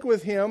drank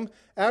with him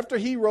after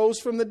he rose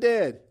from the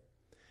dead.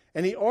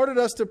 And he ordered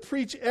us to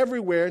preach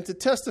everywhere and to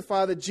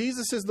testify that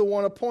Jesus is the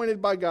one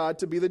appointed by God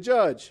to be the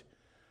judge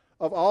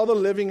of all the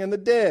living and the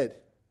dead.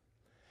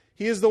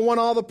 He is the one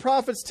all the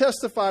prophets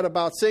testified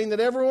about, saying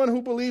that everyone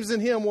who believes in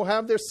him will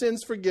have their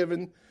sins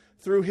forgiven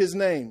through his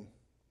name.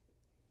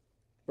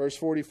 Verse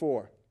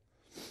 44.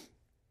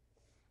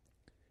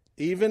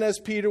 Even as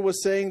Peter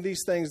was saying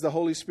these things, the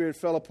Holy Spirit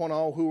fell upon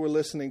all who were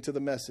listening to the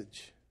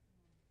message.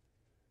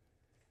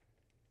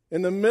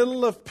 In the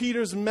middle of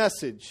Peter's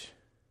message,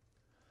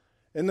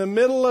 in the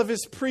middle of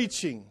his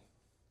preaching,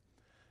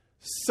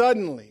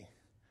 suddenly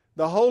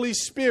the Holy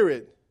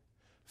Spirit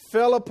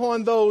fell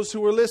upon those who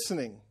were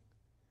listening.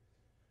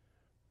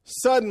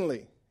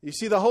 Suddenly. You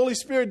see, the Holy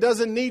Spirit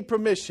doesn't need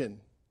permission.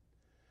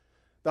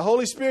 The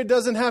Holy Spirit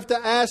doesn't have to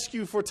ask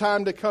you for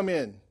time to come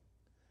in.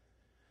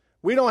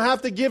 We don't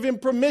have to give him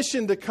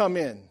permission to come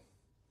in.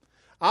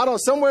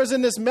 Somewhere's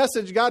in this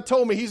message, God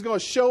told me he's going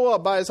to show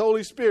up by his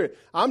Holy Spirit.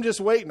 I'm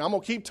just waiting. I'm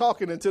going to keep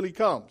talking until he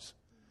comes.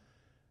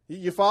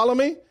 You follow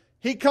me?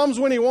 He comes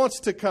when he wants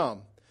to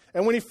come.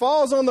 And when he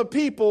falls on the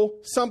people,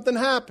 something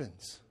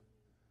happens.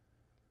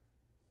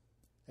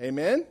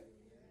 Amen?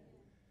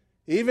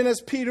 Even as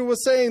Peter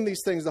was saying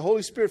these things, the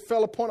Holy Spirit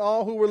fell upon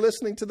all who were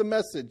listening to the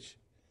message.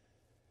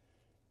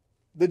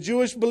 The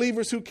Jewish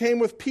believers who came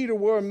with Peter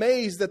were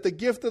amazed that the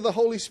gift of the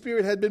Holy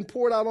Spirit had been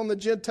poured out on the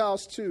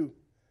Gentiles too,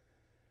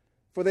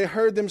 for they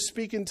heard them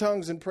speak in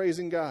tongues and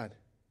praising God.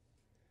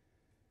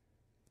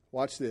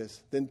 Watch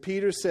this. Then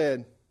Peter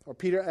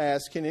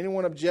asked, can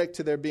anyone object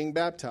to their being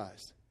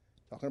baptized?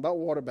 Talking about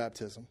water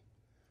baptism.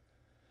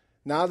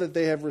 Now that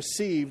they have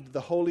received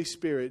the Holy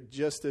Spirit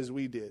just as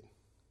we did.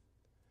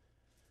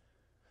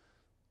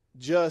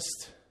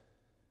 Just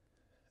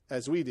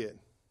as we did.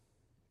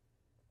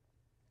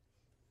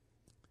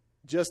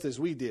 just as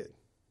we did.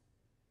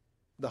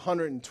 The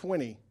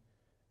 120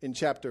 in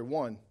chapter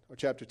 1 or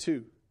chapter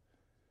 2.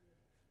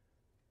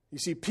 You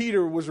see,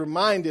 Peter was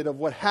reminded of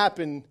what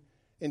happened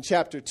in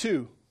chapter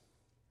 2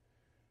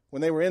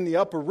 when they were in the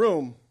upper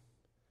room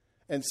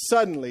and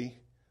suddenly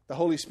the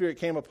Holy Spirit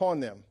came upon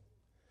them.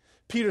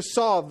 Peter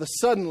saw the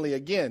suddenly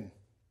again.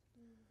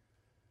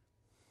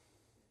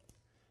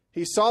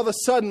 He saw the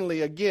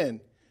suddenly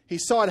again. He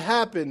saw it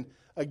happen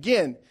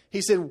again.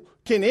 He said,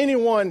 can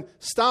anyone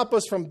stop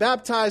us from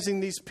baptizing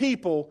these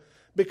people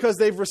because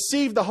they've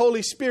received the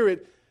Holy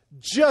Spirit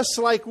just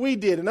like we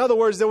did? In other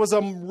words, there was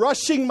a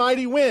rushing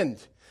mighty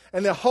wind.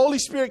 And the Holy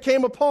Spirit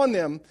came upon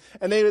them,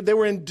 and they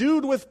were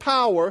endued with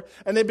power,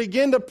 and they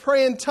began to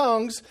pray in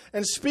tongues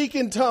and speak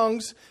in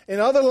tongues in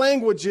other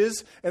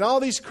languages, and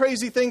all these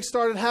crazy things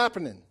started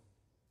happening.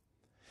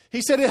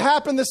 He said it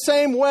happened the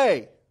same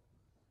way.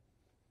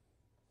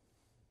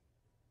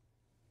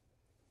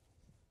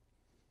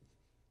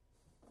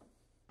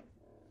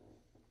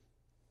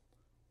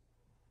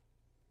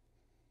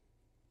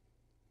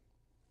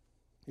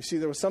 You see,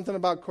 there was something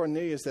about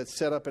Cornelius that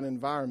set up an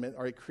environment,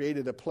 or he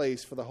created a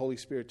place for the Holy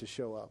Spirit to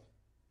show up.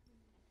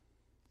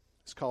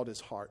 It's called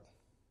his heart.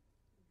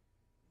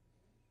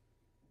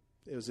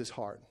 It was his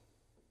heart.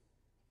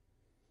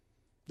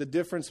 The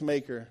difference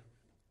maker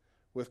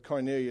with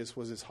Cornelius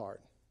was his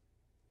heart.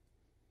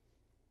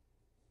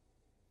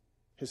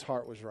 His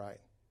heart was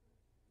right.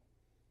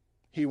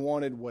 He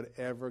wanted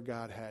whatever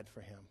God had for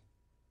him.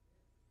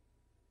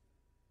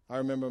 I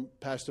remember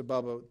Pastor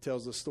Bubba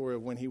tells the story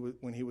of when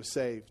he was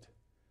saved.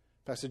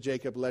 Pastor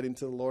Jacob led him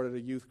to the Lord at a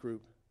youth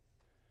group.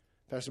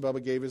 Pastor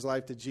Bubba gave his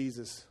life to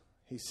Jesus.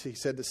 He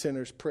said the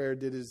sinner's prayer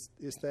did his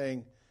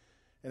thing.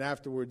 And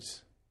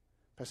afterwards,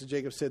 Pastor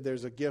Jacob said,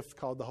 there's a gift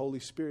called the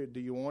Holy Spirit. Do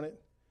you want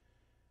it?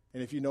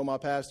 And if you know my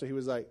pastor, he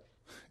was like,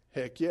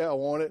 heck yeah, I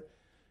want it.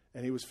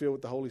 And he was filled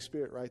with the Holy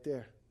Spirit right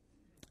there.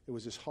 It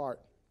was his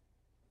heart.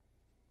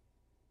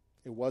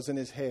 It wasn't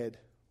his head.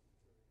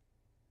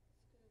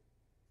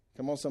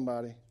 Come on,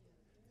 somebody.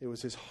 It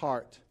was his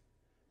heart.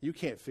 You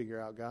can't figure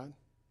out God.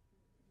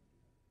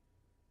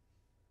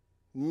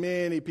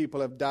 Many people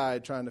have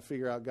died trying to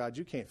figure out God.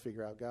 You can't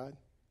figure out God.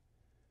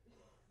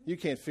 You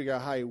can't figure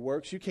out how he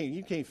works. You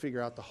can't figure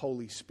out the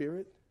Holy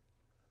Spirit.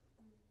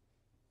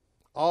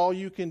 All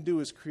you can do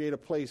is create a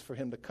place for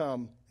him to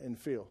come and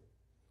fill.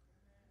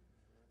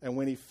 And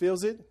when he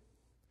fills it,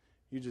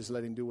 you just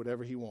let him do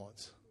whatever he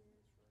wants.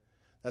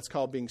 That's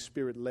called being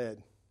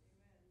Spirit-led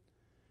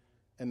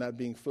and not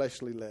being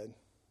fleshly led.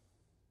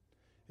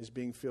 It's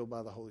being filled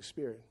by the Holy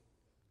Spirit.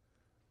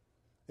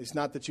 It's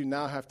not that you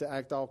now have to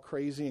act all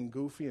crazy and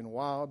goofy and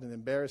wild and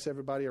embarrass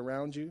everybody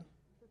around you.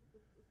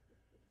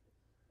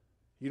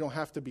 You don't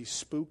have to be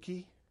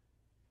spooky.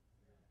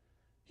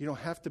 You don't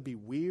have to be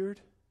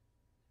weird.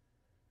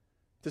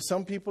 To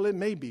some people, it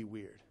may be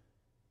weird.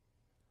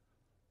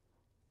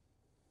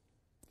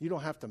 You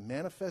don't have to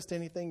manifest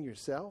anything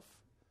yourself.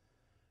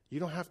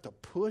 You don't have to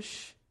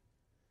push.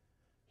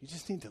 You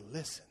just need to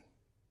listen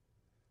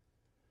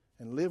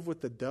and live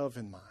with the dove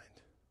in mind.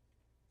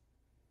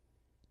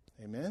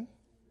 Amen?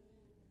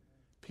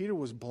 Peter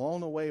was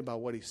blown away by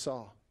what he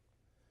saw.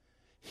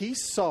 He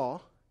saw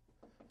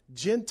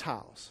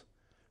Gentiles,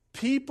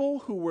 people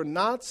who were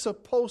not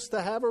supposed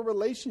to have a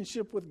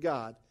relationship with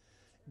God,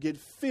 get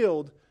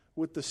filled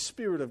with the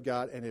Spirit of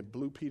God, and it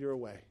blew Peter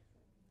away.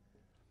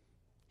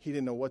 He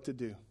didn't know what to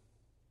do.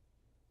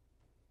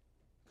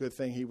 Good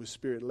thing he was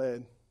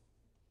Spirit-led.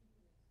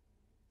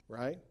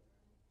 Right?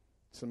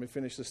 So let me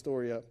finish the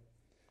story up.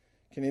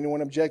 Can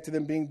anyone object to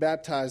them being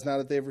baptized now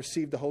that they've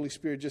received the Holy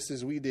Spirit just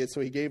as we did?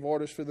 So he gave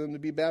orders for them to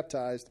be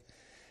baptized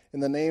in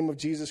the name of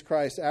Jesus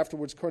Christ.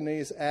 Afterwards,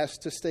 Cornelius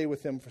asked to stay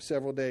with him for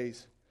several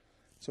days.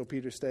 So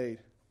Peter stayed.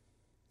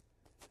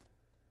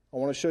 I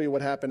want to show you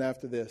what happened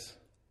after this.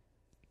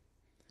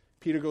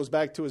 Peter goes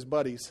back to his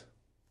buddies,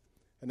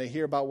 and they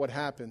hear about what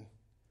happened.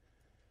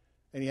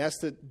 And he has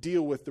to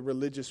deal with the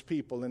religious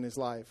people in his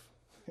life.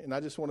 And I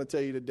just want to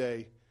tell you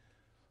today,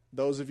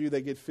 those of you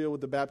that get filled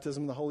with the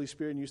baptism of the Holy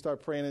Spirit and you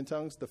start praying in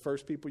tongues, the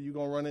first people you're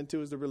going to run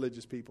into is the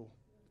religious people.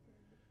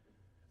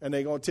 And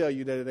they're going to tell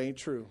you that it ain't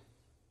true.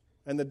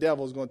 And the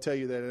devil's going to tell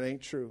you that it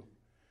ain't true.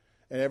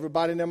 And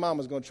everybody and their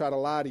mama's going to try to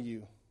lie to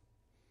you.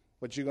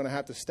 But you're going to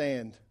have to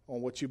stand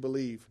on what you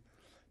believe.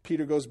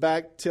 Peter goes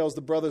back, tells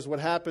the brothers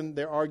what happened.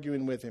 They're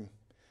arguing with him.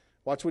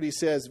 Watch what he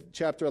says,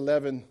 chapter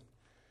 11,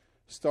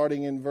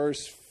 starting in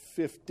verse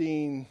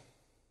 15.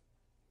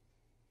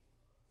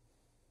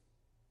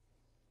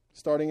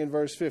 Starting in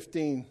verse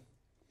 15,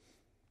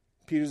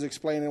 Peter's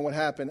explaining what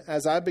happened.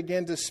 As I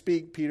began to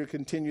speak, Peter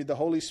continued, the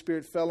Holy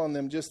Spirit fell on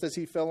them just as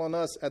he fell on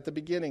us at the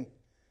beginning.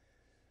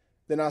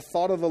 Then I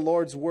thought of the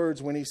Lord's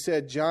words when he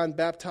said, John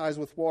baptized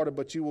with water,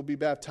 but you will be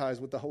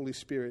baptized with the Holy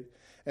Spirit.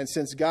 And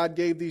since God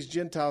gave these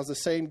Gentiles the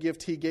same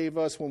gift he gave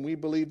us when we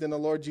believed in the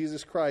Lord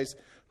Jesus Christ,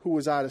 who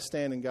was I to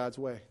stand in God's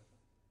way?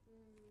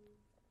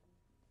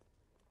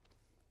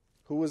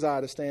 Who was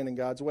I to stand in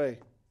God's way?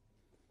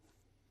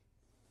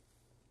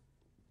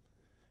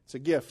 It's a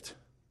gift.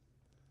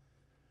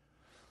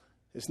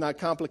 It's not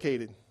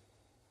complicated.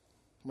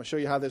 I'm going to show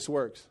you how this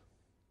works.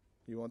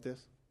 You want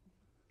this?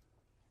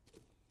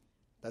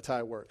 That's how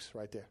it works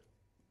right there.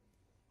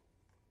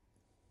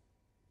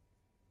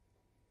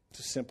 It's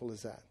as simple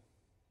as that.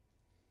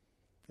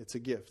 It's a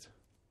gift.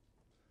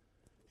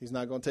 He's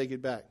not going to take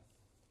it back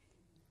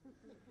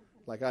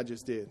like I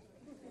just did.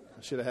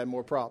 I should have had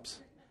more props.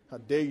 How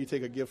dare you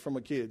take a gift from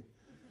a kid?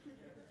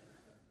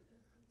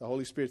 The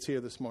Holy Spirit's here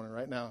this morning,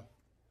 right now.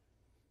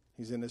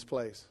 He's in this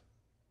place.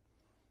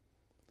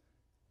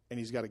 And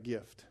he's got a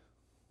gift.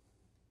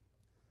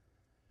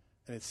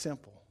 And it's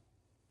simple.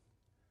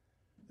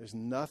 There's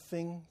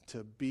nothing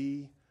to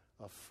be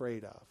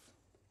afraid of.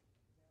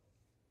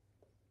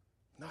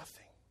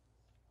 Nothing.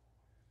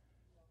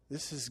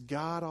 This is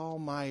God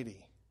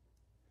Almighty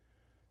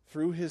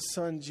through his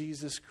Son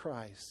Jesus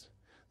Christ,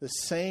 the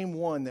same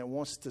one that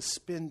wants to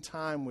spend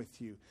time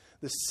with you,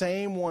 the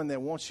same one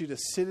that wants you to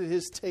sit at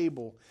his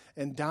table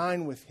and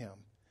dine with him.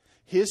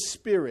 His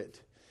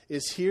Spirit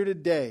is here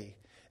today,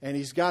 and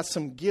he's got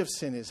some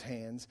gifts in his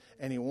hands,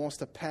 and he wants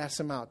to pass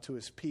them out to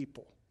his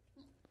people.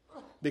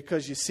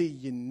 Because you see,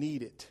 you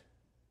need it.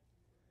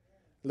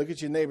 Look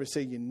at your neighbor and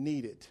say, you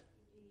need it.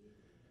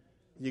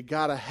 You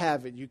got to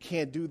have it. You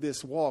can't do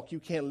this walk.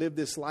 You can't live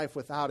this life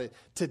without it.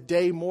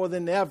 Today, more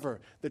than ever,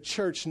 the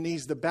church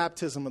needs the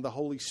baptism of the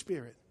Holy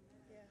Spirit.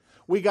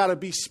 We got to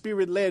be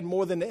Spirit-led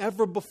more than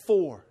ever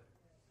before.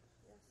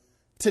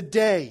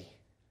 Today.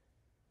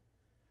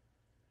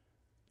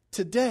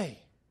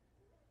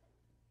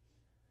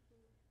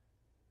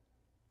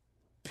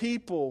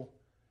 People,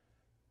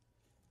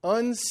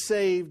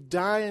 unsaved,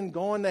 dying,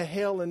 going to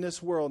hell in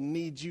this world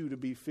need you to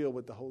be filled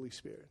with the Holy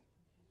Spirit.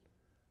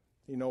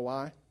 You know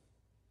why?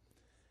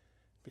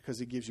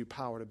 Because it gives you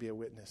power to be a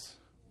witness.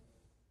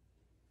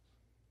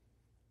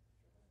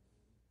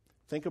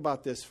 Think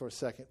about this for a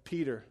second.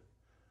 Peter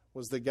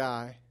was the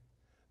guy,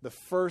 the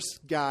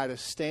first guy to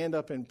stand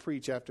up and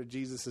preach after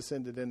Jesus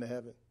ascended into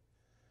heaven.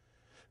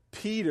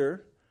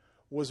 Peter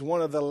was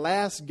one of the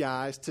last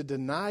guys to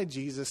deny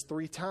Jesus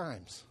 3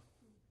 times.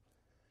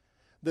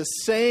 The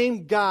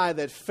same guy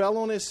that fell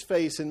on his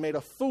face and made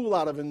a fool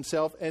out of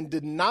himself and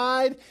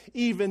denied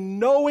even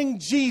knowing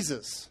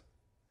Jesus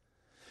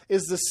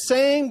is the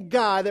same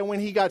guy that when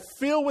he got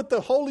filled with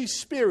the Holy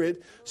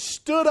Spirit,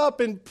 stood up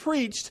and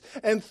preached,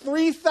 and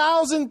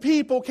 3,000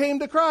 people came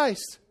to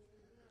Christ.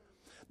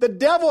 The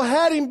devil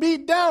had him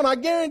beat down. I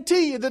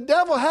guarantee you, the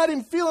devil had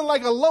him feeling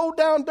like a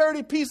low-down,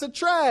 dirty piece of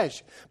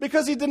trash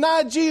because he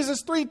denied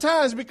Jesus 3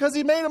 times, because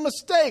he made a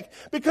mistake,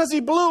 because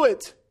he blew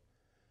it.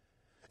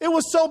 It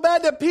was so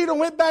bad that Peter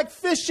went back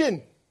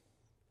fishing.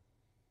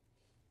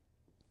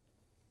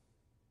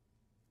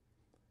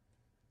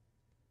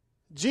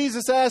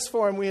 Jesus asked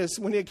for him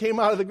when he came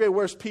out of the grave,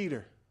 where's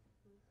Peter?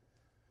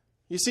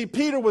 You see,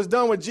 Peter was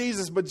done with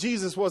Jesus, but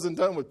Jesus wasn't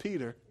done with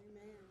Peter.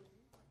 Amen.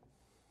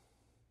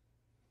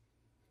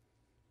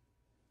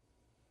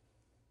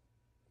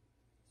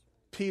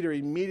 Peter,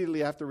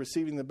 immediately after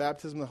receiving the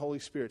baptism of the Holy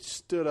Spirit,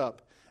 stood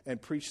up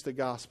and preached the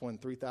gospel,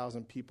 and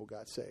 3,000 people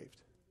got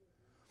saved.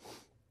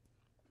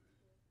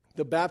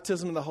 The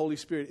baptism of the Holy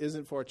Spirit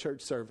isn't for a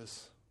church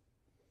service,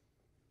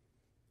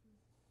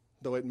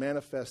 though it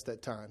manifests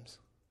at times.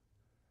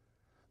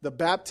 The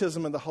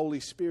baptism of the Holy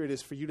Spirit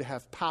is for you to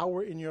have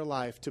power in your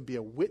life to be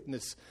a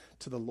witness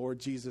to the Lord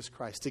Jesus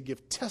Christ, to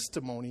give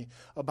testimony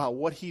about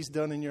what he's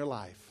done in your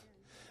life.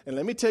 And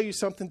let me tell you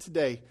something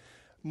today.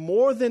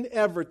 More than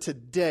ever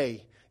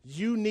today,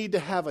 you need to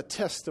have a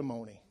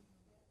testimony.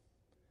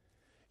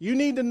 You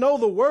need to know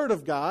the Word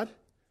of God.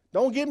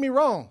 Don't get me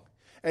wrong.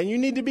 And you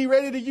need to be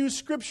ready to use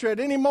Scripture at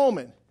any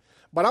moment.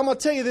 But I'm going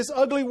to tell you, this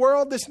ugly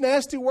world, this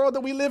nasty world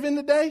that we live in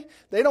today,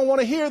 they don't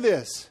want to hear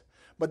this.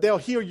 But they'll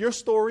hear your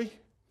story.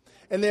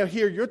 And they'll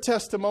hear your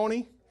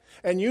testimony.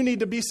 And you need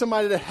to be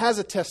somebody that has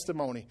a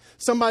testimony.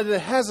 Somebody that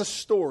has a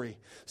story.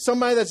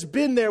 Somebody that's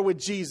been there with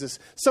Jesus.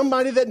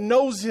 Somebody that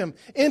knows him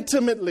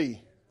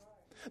intimately.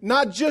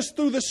 Not just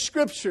through the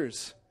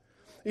scriptures.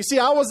 You see,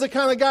 I was the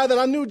kind of guy that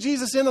I knew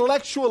Jesus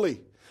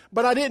intellectually.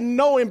 But I didn't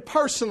know him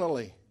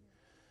personally.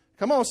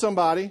 Come on,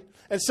 somebody.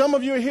 And some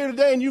of you are here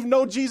today and you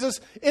know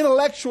Jesus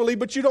intellectually,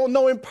 but you don't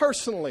know him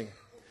personally.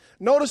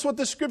 Notice what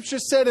the scripture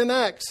said in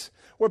Acts.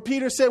 Where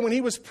Peter said when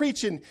he was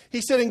preaching, he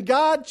said, and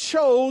God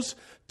chose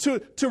to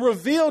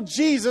reveal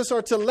Jesus,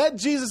 or to let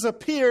Jesus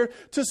appear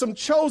to some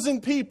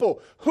chosen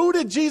people. Who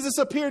did Jesus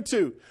appear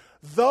to?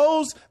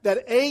 Those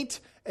that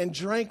ate and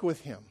drank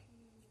with him.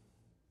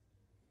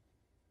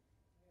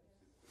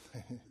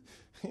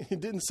 He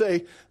didn't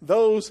say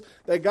those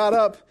that got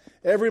up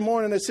every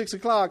morning at 6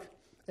 o'clock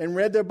and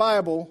read their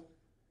Bible,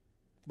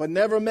 but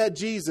never met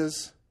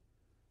Jesus.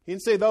 He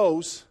didn't say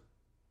those.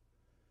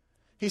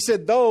 He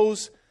said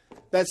those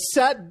that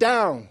sat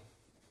down.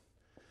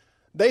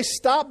 They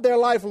stopped their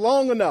life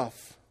long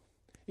enough.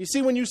 You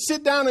see, when you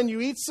sit down and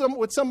you eat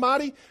with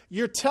somebody,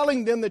 you're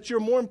telling them that you're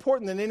more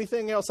important than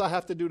anything else I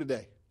have to do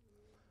today.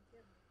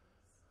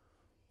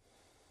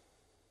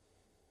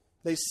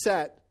 They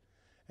sat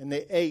and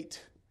they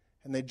ate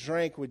and they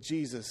drank with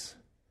Jesus.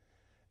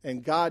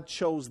 And God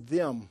chose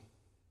them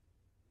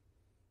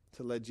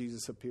to let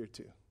Jesus appear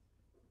to.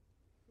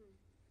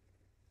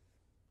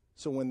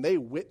 So when they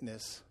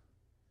witness,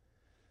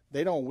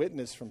 they don't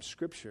witness from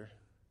Scripture.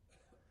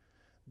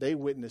 They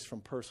witness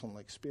from personal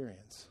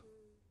experience.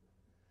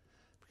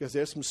 Because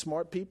there's some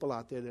smart people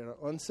out there that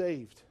are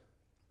unsaved.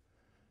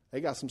 They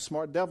got some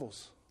smart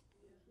devils.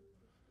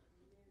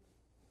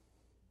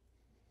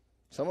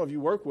 Some of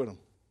you work with them.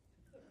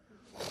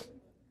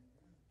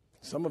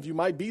 Some of you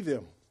might be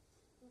them.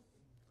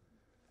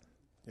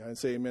 Yeah, I didn't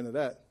say amen to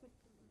that.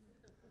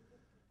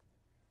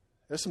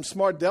 There's some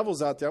smart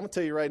devils out there. I'm going to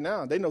tell you right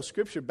now. They know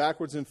Scripture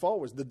backwards and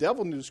forwards. The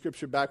devil knew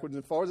Scripture backwards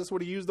and forwards. That's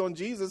what he used on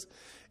Jesus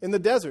in the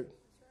desert.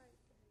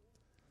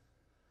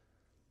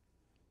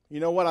 You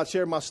know what? I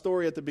shared my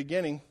story at the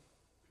beginning.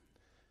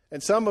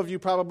 And some of you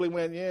probably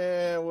went,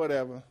 yeah,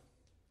 whatever.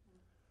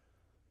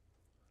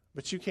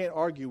 But you can't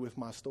argue with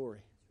my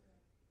story.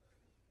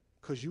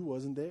 Because you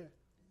wasn't there.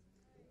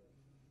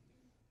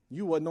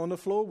 You wasn't on the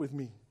floor with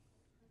me.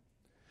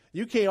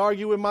 You can't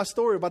argue with my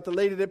story about the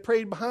lady that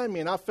prayed behind me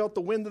and I felt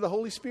the wind of the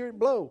Holy Spirit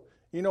blow.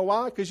 You know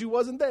why? Because you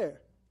wasn't there.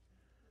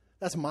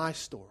 That's my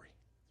story.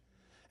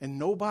 And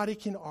nobody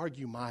can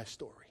argue my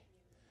story.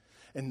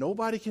 And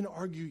nobody can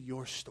argue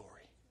your story.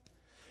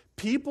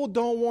 People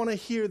don't want to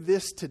hear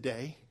this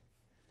today.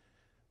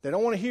 They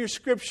don't want to hear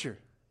Scripture.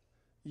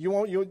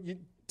 You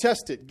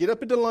test it. Get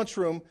up at the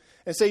lunchroom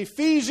and say,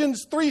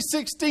 Ephesians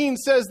 3:16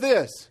 says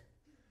this.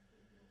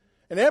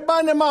 And everybody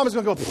and their mom is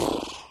going to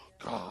go,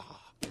 God.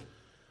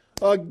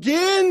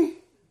 Again?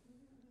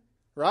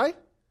 Right?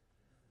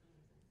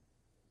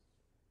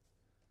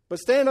 But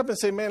stand up and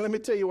say, man, let me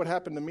tell you what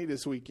happened to me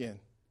this weekend.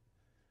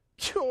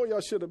 Oh,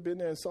 y'all should have been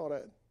there and saw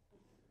that.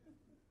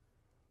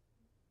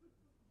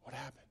 What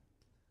happened?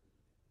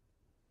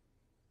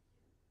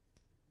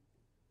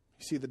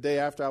 You see, the day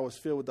after I was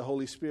filled with the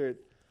Holy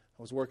Spirit,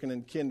 I was working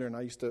in Kinder, and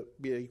I used to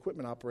be an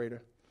equipment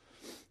operator.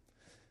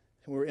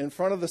 And we were in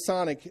front of the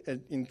Sonic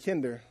in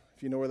Kinder,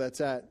 if you know where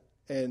that's at,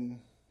 and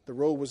the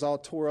road was all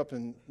tore up,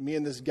 and me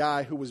and this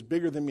guy who was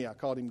bigger than me, I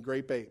called him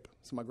Grape Ape.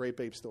 It's my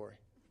Grape Ape story.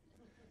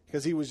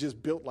 Because he was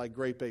just built like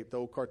Grape Ape, the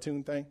old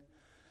cartoon thing.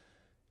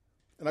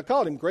 And I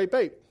called him Grape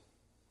Ape.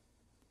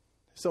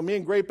 So me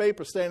and Grape Ape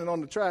are standing on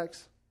the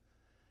tracks.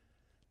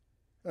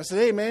 And I said,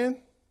 hey,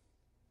 man,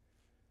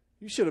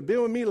 you should have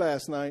been with me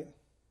last night.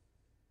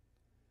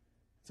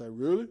 He's like,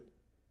 really?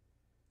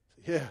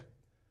 I said, yeah.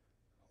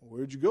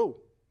 Where'd you go?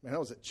 Man, I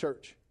was at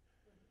church.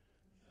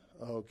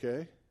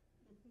 Okay.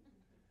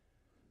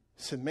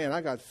 I said, man, I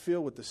got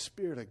filled with the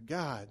Spirit of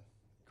God.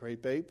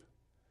 Grape Ape.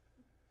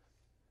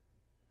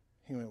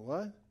 He went,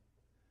 what? I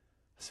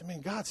said,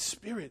 man, God's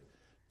Spirit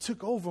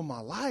took over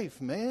my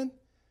life, man.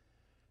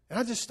 And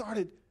I just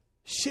started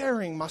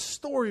sharing my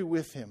story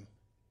with him.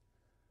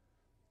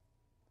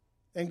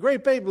 And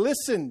Grape Ape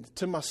listened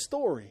to my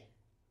story.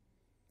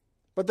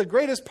 But the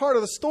greatest part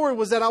of the story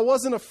was that I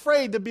wasn't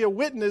afraid to be a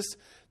witness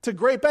to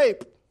Grape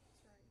Ape.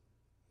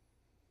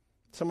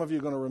 Some of you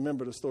are going to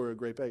remember the story of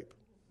Grape Ape.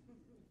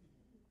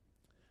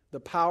 The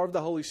power of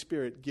the Holy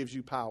Spirit gives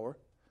you power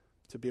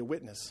to be a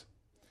witness.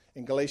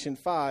 In Galatians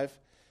 5,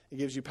 it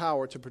gives you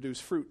power to produce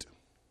fruit.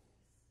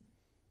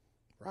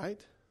 Right?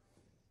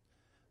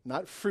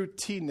 Not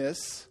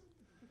fruitiness,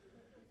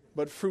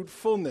 but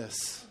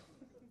fruitfulness.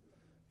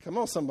 Come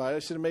on, somebody.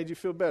 That should have made you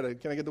feel better.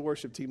 Can I get the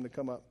worship team to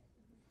come up?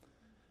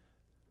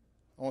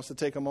 I want us to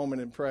take a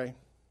moment and pray.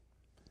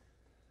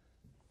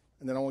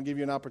 And then I want to give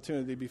you an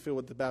opportunity to be filled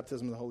with the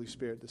baptism of the Holy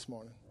Spirit this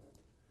morning.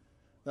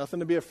 Nothing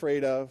to be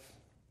afraid of.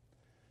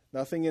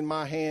 Nothing in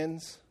my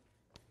hands.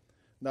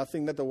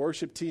 Nothing that the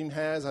worship team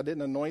has. I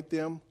didn't anoint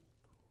them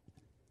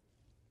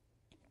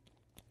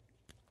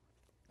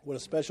with a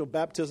special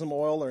baptism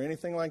oil or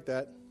anything like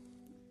that.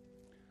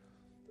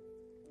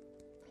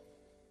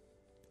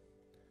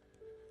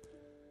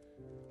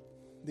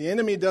 The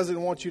enemy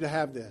doesn't want you to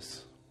have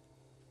this.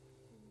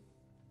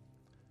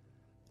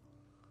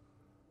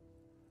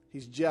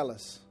 He's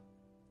jealous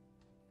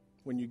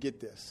when you get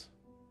this.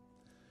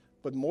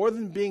 But more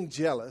than being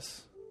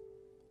jealous,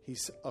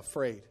 he's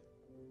afraid.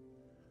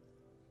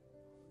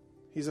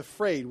 He's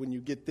afraid when you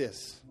get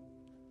this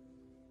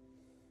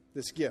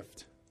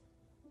gift.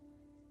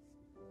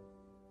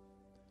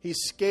 He's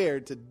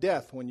scared to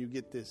death when you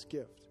get this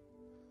gift.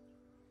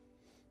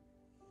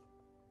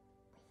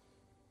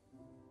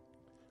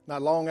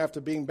 Not long after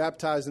being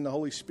baptized in the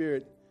Holy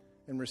Spirit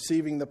and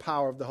receiving the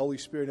power of the Holy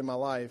Spirit in my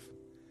life,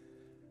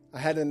 I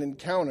had an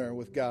encounter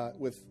with God,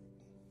 with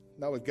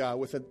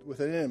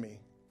an enemy.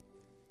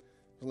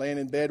 I was laying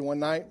in bed one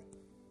night,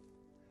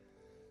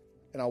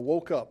 and I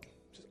woke up,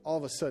 just all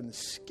of a sudden,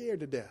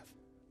 scared to death.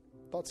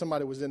 Thought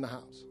somebody was in the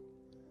house.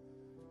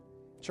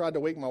 Tried to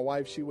wake my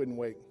wife, she wouldn't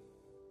wake.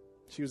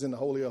 She was in the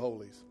Holy of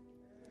Holies.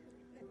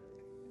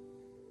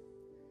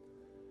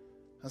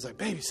 I was like,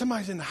 baby,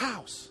 somebody's in the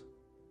house.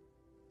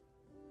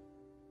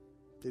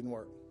 Didn't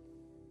work.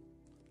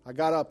 I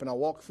got up and I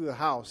walked through the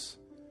house.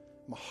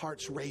 My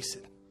heart's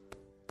racing.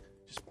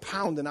 Just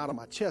pounding out of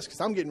my chest because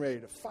I'm getting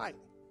ready to fight.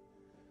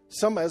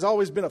 Somebody has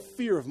always been a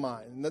fear of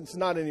mine. And it's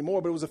not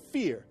anymore, but it was a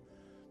fear.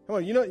 Come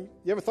on, you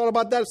ever thought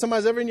about that? If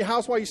somebody's ever in your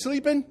house while you're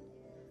sleeping?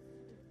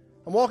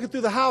 I'm walking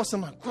through the house.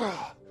 I'm like,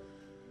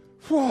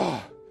 Whew,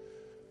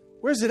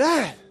 where's it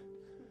at?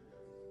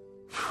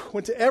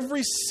 Went to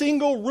every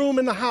single room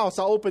in the house.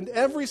 I opened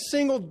every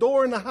single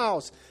door in the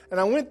house. And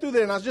I went through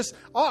there and I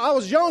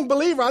was a young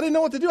believer. I didn't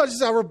know what to do.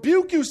 I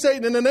rebuke you,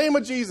 Satan, in the name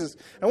of Jesus.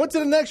 I went to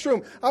the next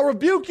room. I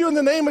rebuke you in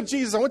the name of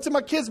Jesus. I went to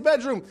my kid's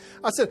bedroom.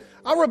 I said,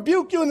 I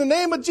rebuke you in the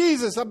name of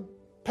Jesus. I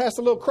passed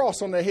a little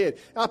cross on their head.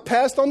 I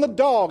passed on the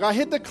dog. I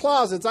hit the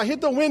closets. I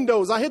hit the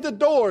windows. I hit the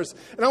doors.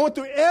 And I went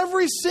through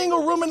every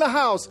single room in the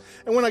house.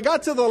 And when I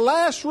got to the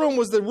last room,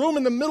 was the room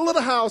in the middle of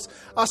the house,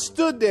 I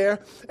stood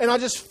there and I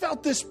just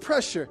felt this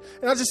pressure.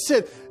 And I just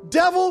said,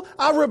 devil,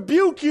 I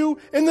rebuke you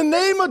in the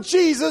name of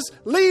Jesus.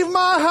 Leave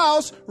my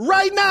house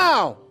right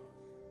now.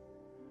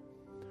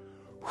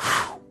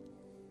 Whew.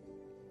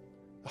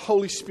 The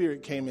Holy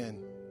Spirit came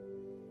in,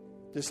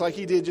 just like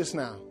he did just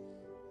now.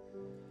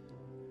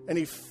 And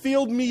he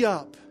filled me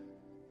up.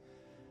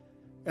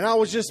 And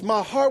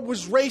my heart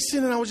was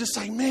racing. And I was just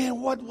like,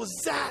 man, what was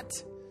that?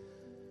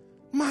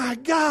 My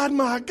God,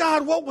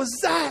 what was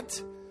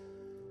that?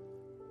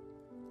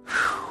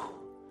 Whew.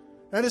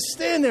 I just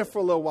stand there for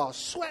a little while,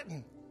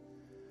 sweating.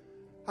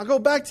 I go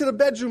back to the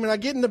bedroom and I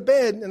get in the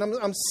bed. And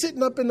I'm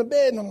sitting up in the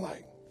bed. And I'm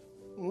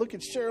look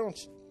at Cheryl. And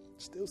she's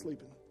still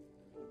sleeping.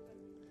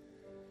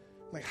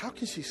 I'm like, how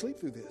can she sleep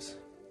through this?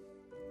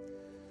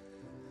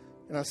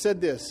 And I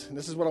said this, and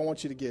this is what I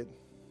want you to get.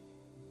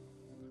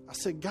 I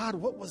said, God,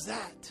 what was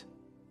that?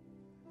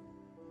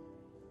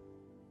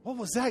 What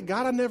was that,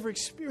 God? I never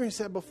experienced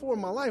that before in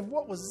my life.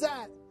 What was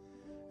that?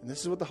 And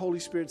this is what the Holy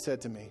Spirit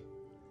said to me.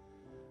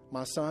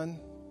 My son,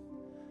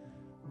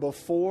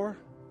 before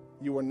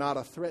you were not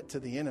a threat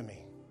to the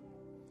enemy,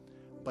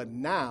 but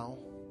now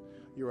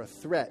you're a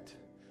threat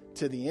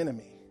to the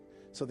enemy.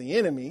 So the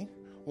enemy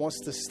wants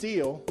to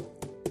steal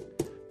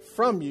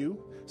from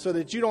you so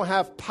that you don't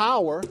have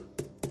power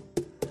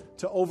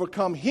to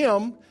overcome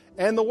him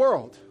and the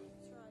world.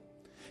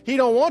 He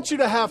don't want you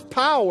to have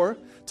power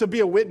to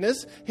be a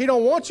witness. He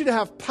don't want you to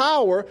have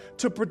power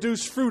to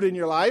produce fruit in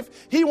your life.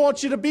 He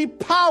wants you to be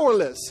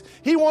powerless.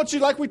 He wants you,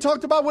 like we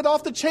talked about with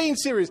Off the Chain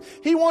series,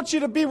 he wants you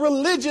to be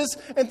religious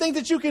and think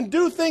that you can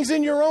do things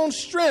in your own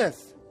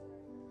strength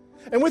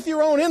and with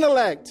your own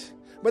intellect.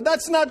 But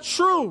that's not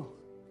true.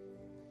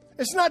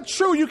 It's not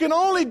true. You can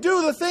only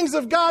do the things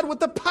of God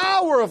with the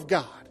power of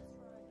God.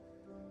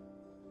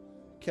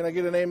 Can I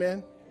get an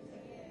amen?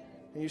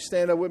 Can you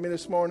stand up with me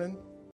this morning?